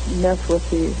mess with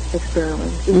the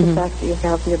experiment. Just the fact that you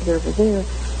have the observer there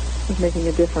is making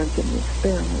a difference in the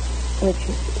experiment,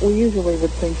 which we usually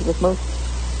would think with most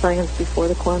science before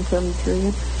the quantum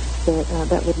period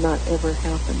that would not ever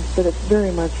happen. But it's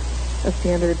very much a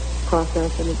standard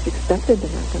process, and it's expected to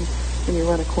happen when you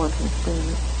run a quantum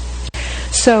experiment.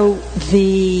 So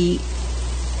the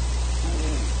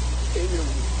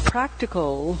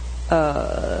practical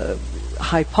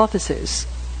hypothesis.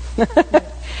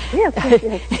 Yes.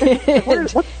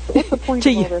 What's the point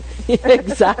of all this?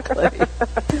 Exactly.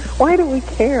 Why do we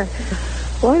care?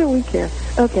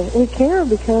 Okay, we care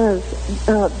because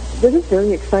this is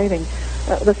very exciting.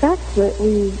 The fact that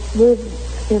we live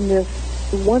in this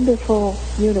wonderful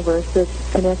universe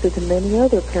that's connected to many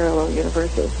other parallel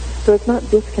universes. So it's not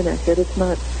disconnected. It's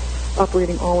not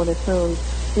operating all on its own.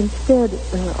 Instead,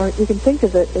 you can think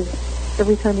of it as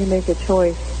every time you make a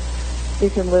choice, you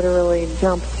can literally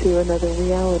jump to another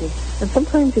reality. And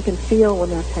sometimes you can feel when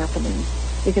that's happening.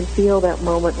 You can feel that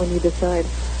moment when you decide,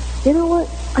 you know what,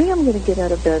 I am going to get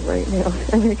out of bed right now.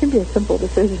 I mean, it can be a simple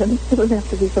decision. It doesn't have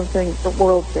to be something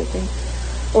world-shaking.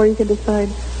 Or you can decide,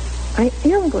 I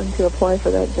am going to apply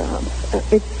for that job.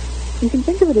 You can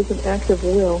think of it as an act of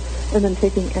will and then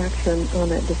taking action on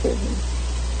that decision.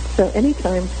 So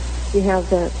anytime you have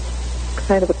that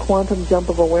kind of a quantum jump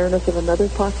of awareness of another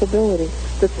possibility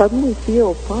that suddenly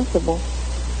feels possible,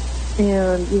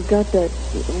 and you've got that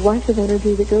rush of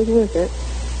energy that goes with it,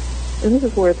 and this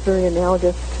is where it's very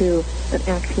analogous to an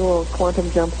actual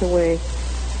quantum jump, the way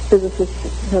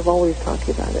physicists have always talked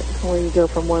about it, where you go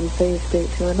from one phase state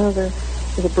to another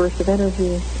with a burst of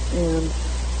energy, and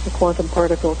the quantum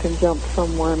particle can jump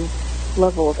from one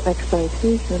level of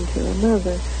excitation to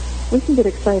another. We can get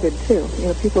excited too. You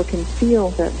know, people can feel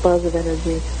that buzz of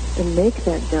energy and make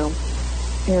that jump.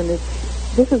 And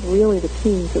this is really the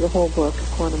key to the whole book,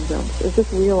 Quantum Jumps, is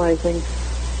just realizing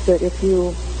that if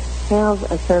you have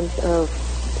a sense of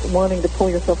wanting to pull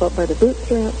yourself up by the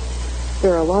bootstraps,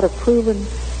 there are a lot of proven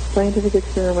scientific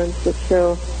experiments that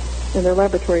show, and they're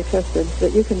laboratory tested,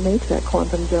 that you can make that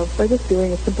quantum jump by just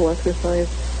doing a simple exercise.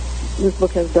 This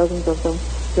book has dozens of them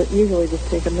that usually just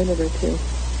take a minute or two.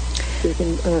 So you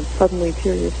can suddenly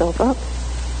cheer yourself up,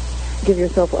 give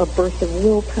yourself a burst of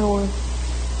willpower,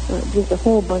 just a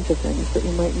whole bunch of things that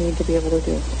you might need to be able to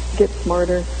do. Get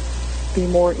smarter, be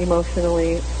more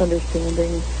emotionally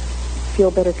understanding, feel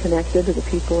better connected to the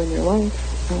people in your life.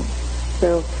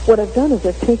 So what I've done is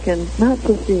I've taken not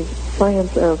just the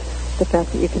science of the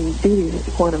fact that you can do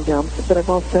these quantum jumps, but I've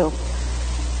also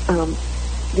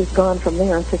just gone from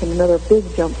there. I've taken another big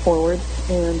jump forward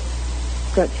and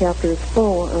got chapters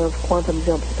full of quantum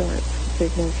jump starts. So you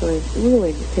can actually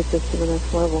really take this to the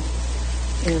next level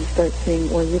and start seeing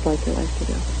where you'd like your life to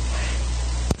go.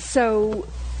 So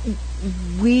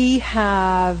we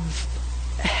have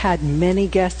had many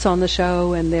guests on the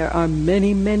show, and there are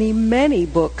many, many, many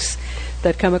books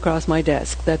that come across my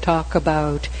desk that talk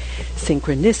about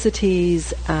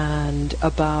synchronicities and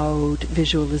about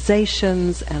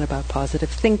visualizations and about positive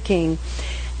thinking.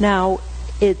 Now,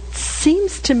 it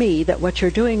seems to me that what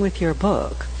you're doing with your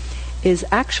book is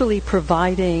actually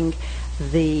providing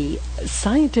the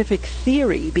scientific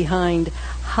theory behind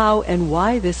how and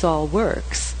why this all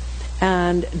works,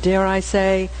 and, dare I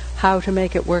say, how to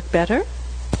make it work better?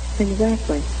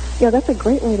 Exactly. Yeah, that's a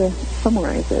great way to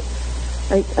summarize it.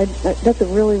 That's a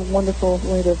really wonderful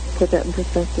way to put that in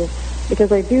perspective,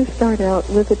 because I do start out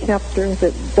with a chapter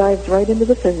that dives right into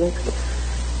the physics.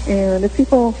 And if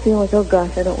people feel like, oh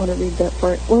gosh, I don't want to read that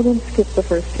part, well then skip the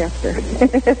first chapter.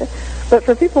 But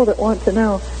for people that want to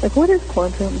know, like, what is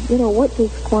quantum? What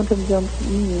does quantum jumps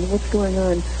mean? What's going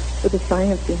on with the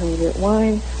science behind it?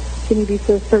 Why can you be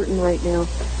so certain right now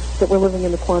that we're living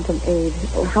in the quantum age?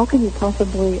 Or how can you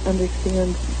possibly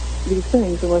understand these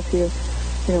things unless you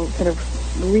kind of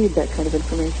read that kind of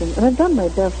information? And I've done my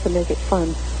best to make it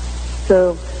fun.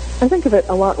 So I think of it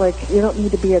a lot like you don't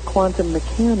need to be a quantum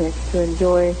mechanic to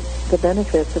enjoy the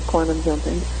benefits of quantum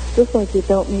jumping, just like you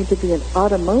don't need to be an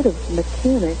automotive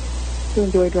mechanic to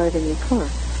enjoy driving a car.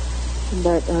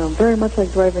 But very much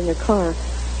like driving a car,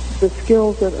 the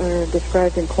skills that are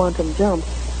described in quantum jumps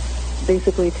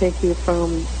basically take you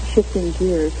from shifting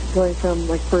gears, going from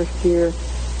like first gear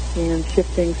and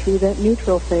shifting through that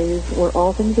neutral phase where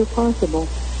all things are possible,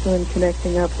 and then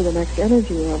connecting up to the next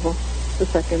energy level, the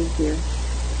second gear,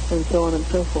 and so on and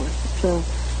so forth. So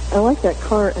I like that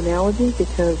car analogy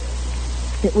because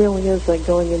it really is like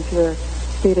going into a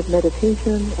state of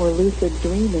meditation or lucid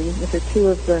dreaming, which are two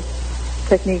of the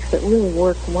techniques that really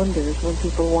work wonders when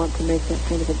people want to make that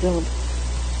kind of a jump.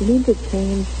 You need to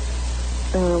change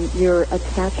your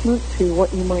attachment to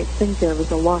what you might think of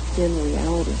as a locked-in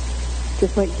reality,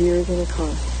 just like gears in a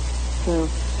car. So,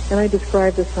 and I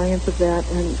describe the science of that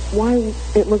and why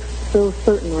it looks so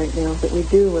certain right now that we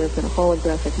do live in a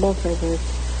holographic multiverse.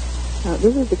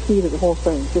 This is the key to the whole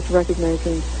thing, just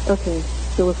recognizing, okay,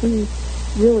 so if we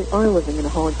really are living in a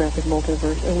holographic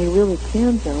multiverse and we really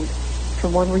can jump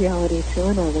from one reality to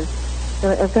another.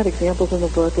 And I've got examples in the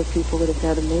book of people that have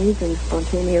had amazing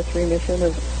spontaneous remission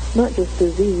of not just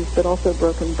disease, but also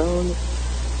broken bones.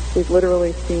 They've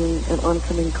literally seen an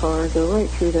oncoming car go right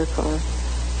through their car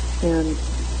and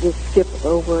just skip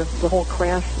over the whole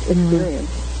crash experience.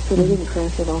 So they didn't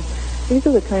crash at all. These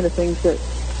are the kind of things that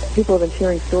people have been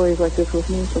sharing stories like this with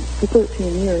me for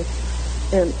 13 years.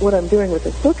 And what I'm doing with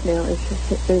this book now is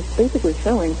basically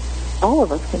showing all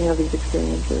of us can have these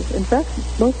experiences. In fact,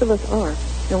 most of us are.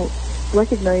 And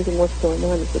recognizing what's going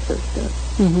on is the first step.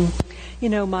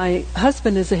 My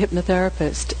husband is a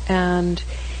hypnotherapist, and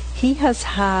he has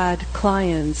had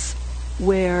clients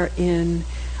where in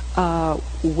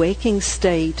waking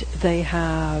state they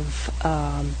have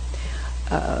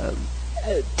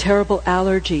terrible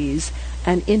allergies,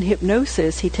 and in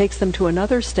hypnosis he takes them to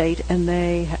another state and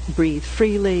they breathe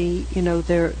freely.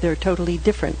 They're totally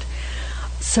different.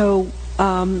 So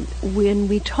when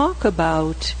we talk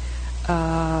about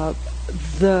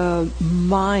the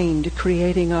mind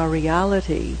creating our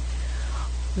reality,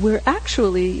 we're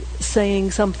actually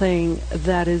saying something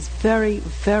that is very,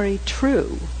 very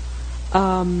true.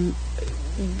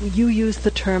 You use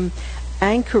the term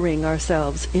anchoring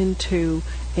ourselves into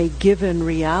a given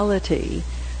reality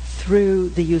through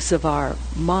the use of our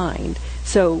mind.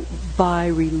 So by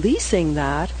releasing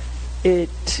that,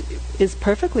 it is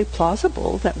perfectly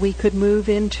plausible that we could move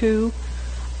into,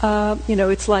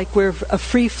 it's like we're a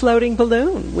free-floating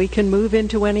balloon. We can move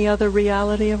into any other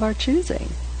reality of our choosing.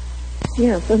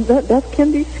 Yes, and that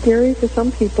can be scary to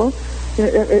some people.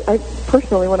 I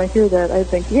personally, when I hear that, I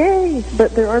think, yay!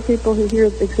 But there are people who hear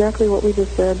exactly what we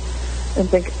just said and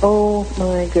think, oh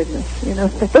my goodness,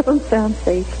 that doesn't sound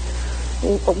safe.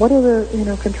 What are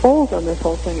the controls on this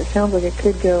whole thing? It sounds like it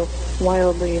could go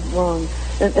wildly wrong.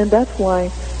 And that's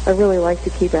why I really like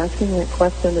to keep asking that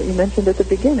question that you mentioned at the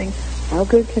beginning, how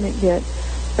good can it get?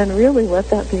 And really let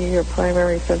that be your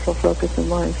primary central focus in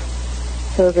life.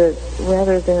 So that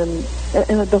rather than,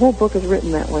 and the whole book is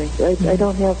written that way. I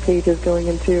don't have pages going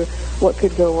into what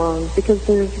could go wrong because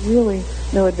there's really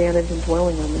no advantage in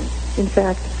dwelling on that. In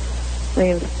fact, I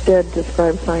instead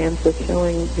describe science as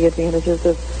showing the advantages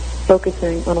of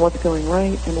focusing on what's going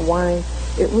right and why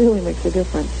it really makes a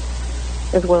difference.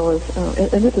 As well as,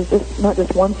 and this is just not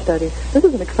just one study. This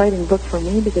is an exciting book for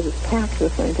me because it's packed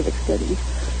with scientific studies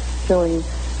showing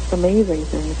amazing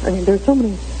things. I mean, there's so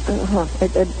many.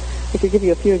 I could give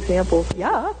you a few examples.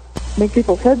 Yeah. Make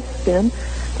people's heads spin.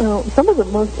 Some of the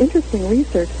most interesting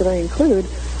research that I include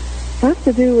has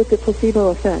to do with the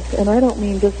placebo effect. And I don't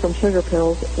mean just from sugar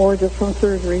pills or just from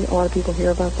surgery. A lot of people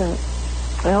hear about that.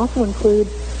 I also include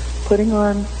putting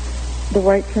on the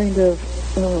right kind of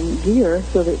gear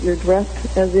so that you're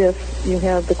dressed as if you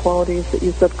have the qualities that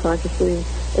you subconsciously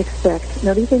expect.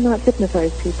 Now, these are not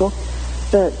hypnotized people.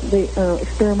 But the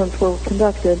experiments were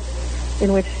conducted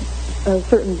in which a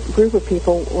certain group of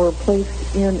people were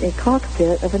placed in a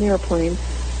cockpit of an airplane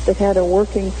that had a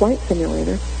working flight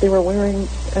simulator. They were wearing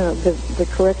the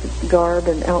correct garb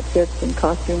and outfits and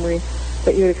costumery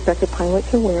that you would expect a pilot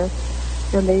to wear.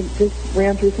 And they just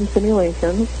ran through some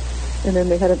simulations, and then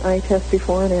they had an eye test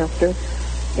before and after.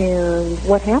 And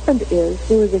what happened is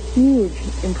there was a huge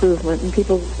improvement in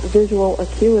people's visual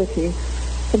acuity,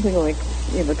 something like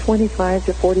 25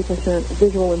 to 40%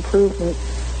 visual improvement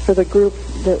for the group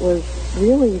that was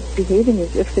really behaving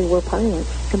as if they were pilots,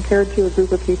 compared to a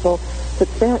group of people that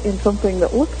sat in something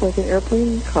that looked like an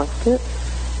airplane cockpit,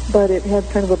 but it had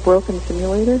kind of a broken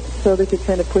simulator, so they could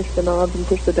kind of push the knobs and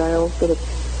push the dials, but it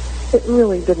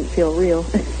really didn't feel real.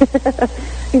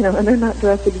 And they're not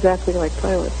dressed exactly like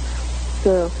pilots.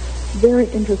 So very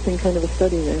interesting kind of a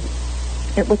study there.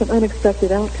 And with an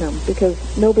unexpected outcome, because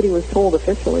nobody was told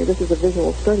officially this is a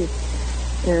visual study,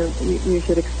 and you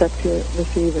should expect to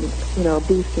receive a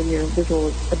boost in your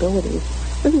visual abilities.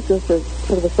 This is just a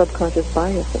sort of a subconscious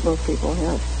bias that most people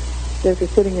have. So if you're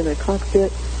sitting in a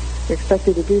cockpit, you're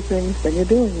expected to do things, then you're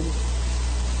doing them.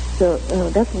 So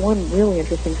that's one really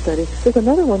interesting study. There's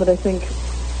another one that I think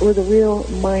was a real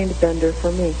mind bender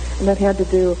for me, and that had to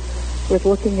do with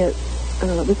looking at,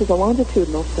 this is a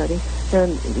longitudinal study,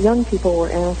 and young people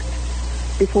were asked,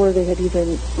 before they had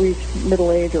even reached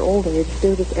middle age or old age, they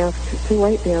were just asked to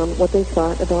write down what they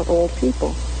thought about old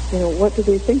people. What do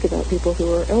they think about people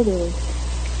who are elderly?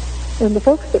 And the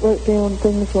folks that wrote down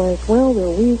things like, well, they're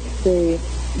weak, they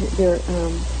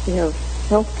have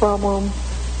health problems,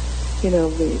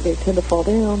 they tend to fall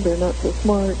down, they're not so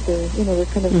smart, they're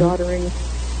kind of doddering,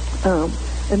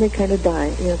 and they kind of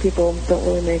die. People don't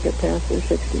really make it past their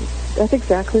 60s. That's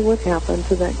exactly what happened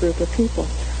to that group of people.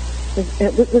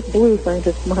 This blew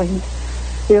scientists' minds.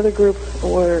 The other group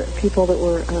were people that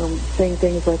were saying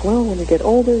things like, well, when you get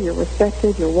older, you're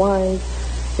respected, you're wise,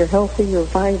 you're healthy, you're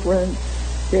vibrant,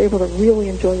 you're able to really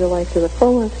enjoy your life to the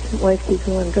fullest. Life keeps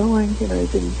on going. You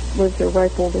can live to a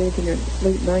ripe old age in your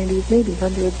late 90s, maybe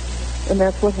hundreds, and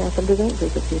that's what happened to that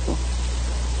group of people.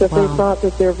 So if they thought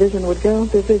that their vision would go,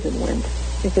 their vision went.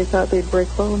 If they thought they'd break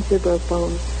bones, they broke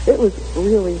bones. It was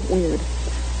really weird.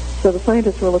 So the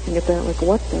scientists were looking at that like,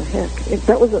 what the heck?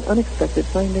 That was an unexpected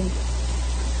finding.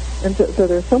 And so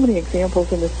there are so many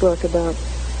examples in this book about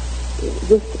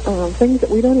just things that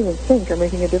we don't even think are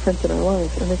making a difference in our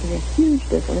lives, are making a huge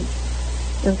difference.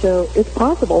 And so it's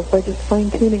possible by just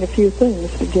fine-tuning a few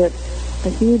things to get a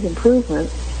huge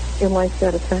improvement in life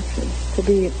satisfaction, to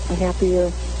be a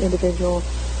happier individual,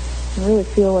 and really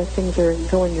feel like things are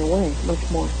going your way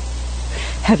much more.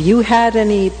 Have you had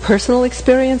any personal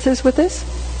experiences with this?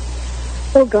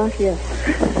 Oh gosh, yes.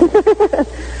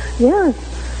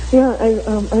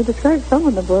 I described some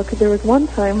in the book. There was one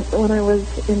time when I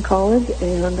was in college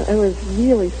and I was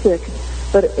really sick,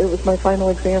 but it was my final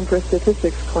exam for a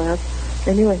statistics class.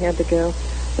 I knew I had to go.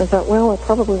 I thought, well, I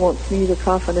probably won't sneeze or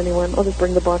cough on anyone. I'll just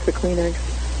bring the box of Kleenex.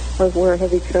 I'll wear a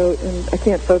heavy coat, and I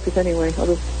can't focus anyway. I'll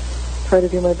just try to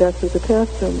do my best with the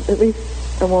test, and at least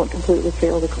I won't completely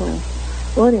fail the class.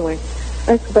 Well, anyway,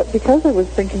 but because I was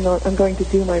thinking I'm going to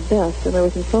do my best, and I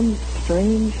was in some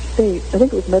strange state, I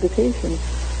think it was meditation,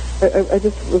 I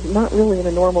just was not really in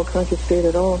a normal conscious state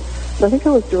at all. So I think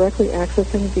I was directly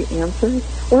accessing the answers.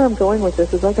 Where I'm going with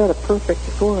this is I got a perfect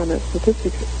score on a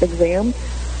statistics exam,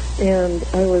 and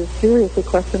I was seriously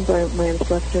questioned by my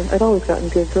instructor. I'd always gotten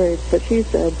good grades, but she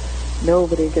said,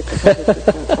 nobody gets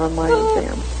 100% on my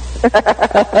exam.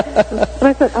 And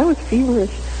I said, I was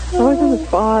feverish. I was in the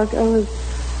fog.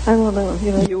 I don't know.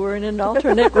 You were in an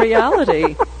alternate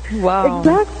reality. Wow.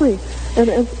 Exactly.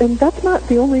 And that's not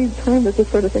the only time that this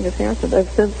sort of thing has happened. I've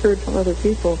since heard from other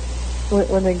people,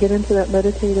 when they get into that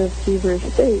meditative, feverish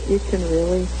state, you can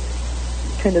really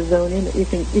kind of zone in. You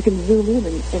can zoom in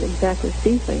and exactly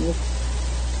see things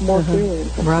more clearly.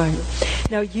 Right.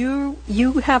 Now,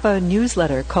 you have a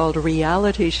newsletter called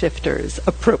Reality Shifters,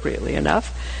 appropriately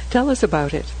enough. Tell us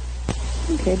about it.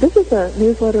 Okay, this is a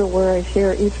newsletter where I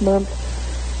share each month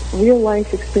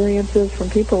real-life experiences from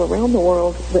people around the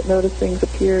world that notice things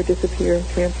appear, disappear,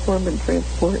 transform, and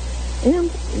transport, and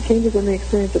changes in the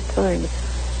experience of time.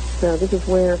 So this is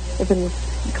where I've been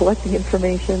collecting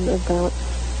information about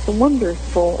the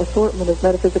wonderful assortment of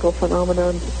metaphysical phenomena,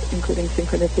 including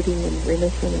synchronicity and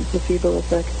remission and placebo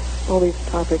effect, all these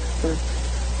topics for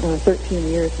 13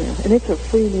 years now. And it's a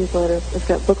free newsletter. It's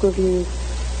got book reviews,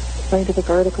 scientific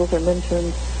articles are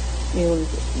mentioned, and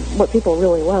what people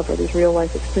really love are these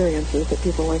real-life experiences that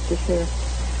people like to share.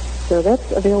 So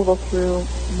that's available through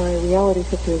my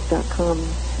realityshifters.com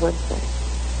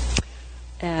website.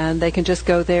 And they can just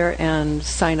go there and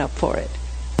sign up for it.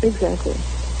 Exactly.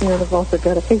 And I've also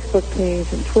got a Facebook page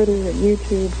and Twitter and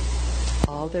YouTube.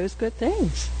 All those good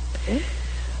things. Okay.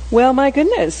 Well, my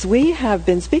goodness, we have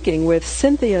been speaking with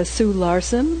Cynthia Sue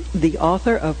Larson, the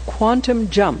author of Quantum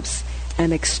Jumps,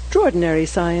 An Extraordinary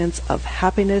Science of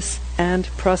Happiness and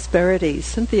Prosperity.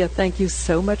 Cynthia, thank you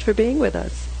so much for being with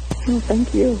us. Oh,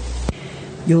 thank you.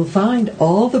 You'll find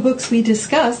all the books we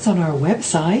discuss on our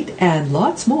website and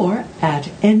lots more at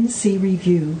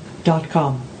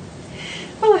ncreview.com.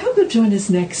 Well, I hope you'll join us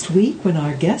next week when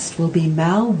our guest will be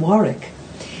Mal Warwick.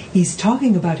 He's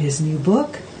talking about his new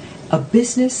book, A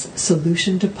Business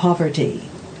Solution to Poverty.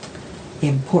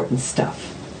 Important stuff.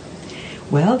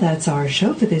 Well, that's our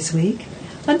show for this week.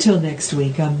 Until next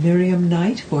week, I'm Miriam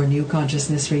Knight for New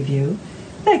Consciousness Review.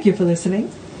 Thank you for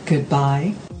listening.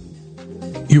 Goodbye.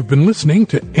 You've been listening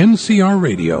to NCR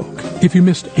Radio. If you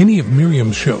missed any of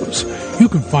Miriam's shows, you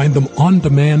can find them on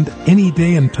demand any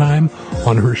day and time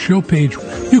on her show page.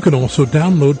 You can also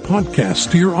download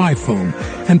podcasts to your iPhone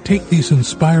and take these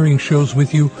inspiring shows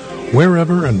with you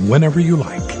wherever and whenever you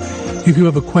like. If you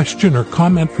have a question or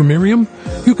comment for Miriam,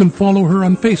 you can follow her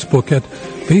on Facebook at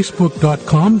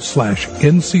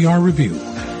facebook.com/NCR Review.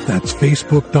 That's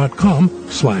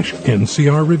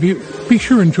facebook.com/NCR Review. Be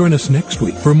sure and join us next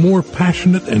week for more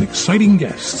passionate and exciting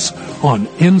guests on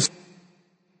NCR.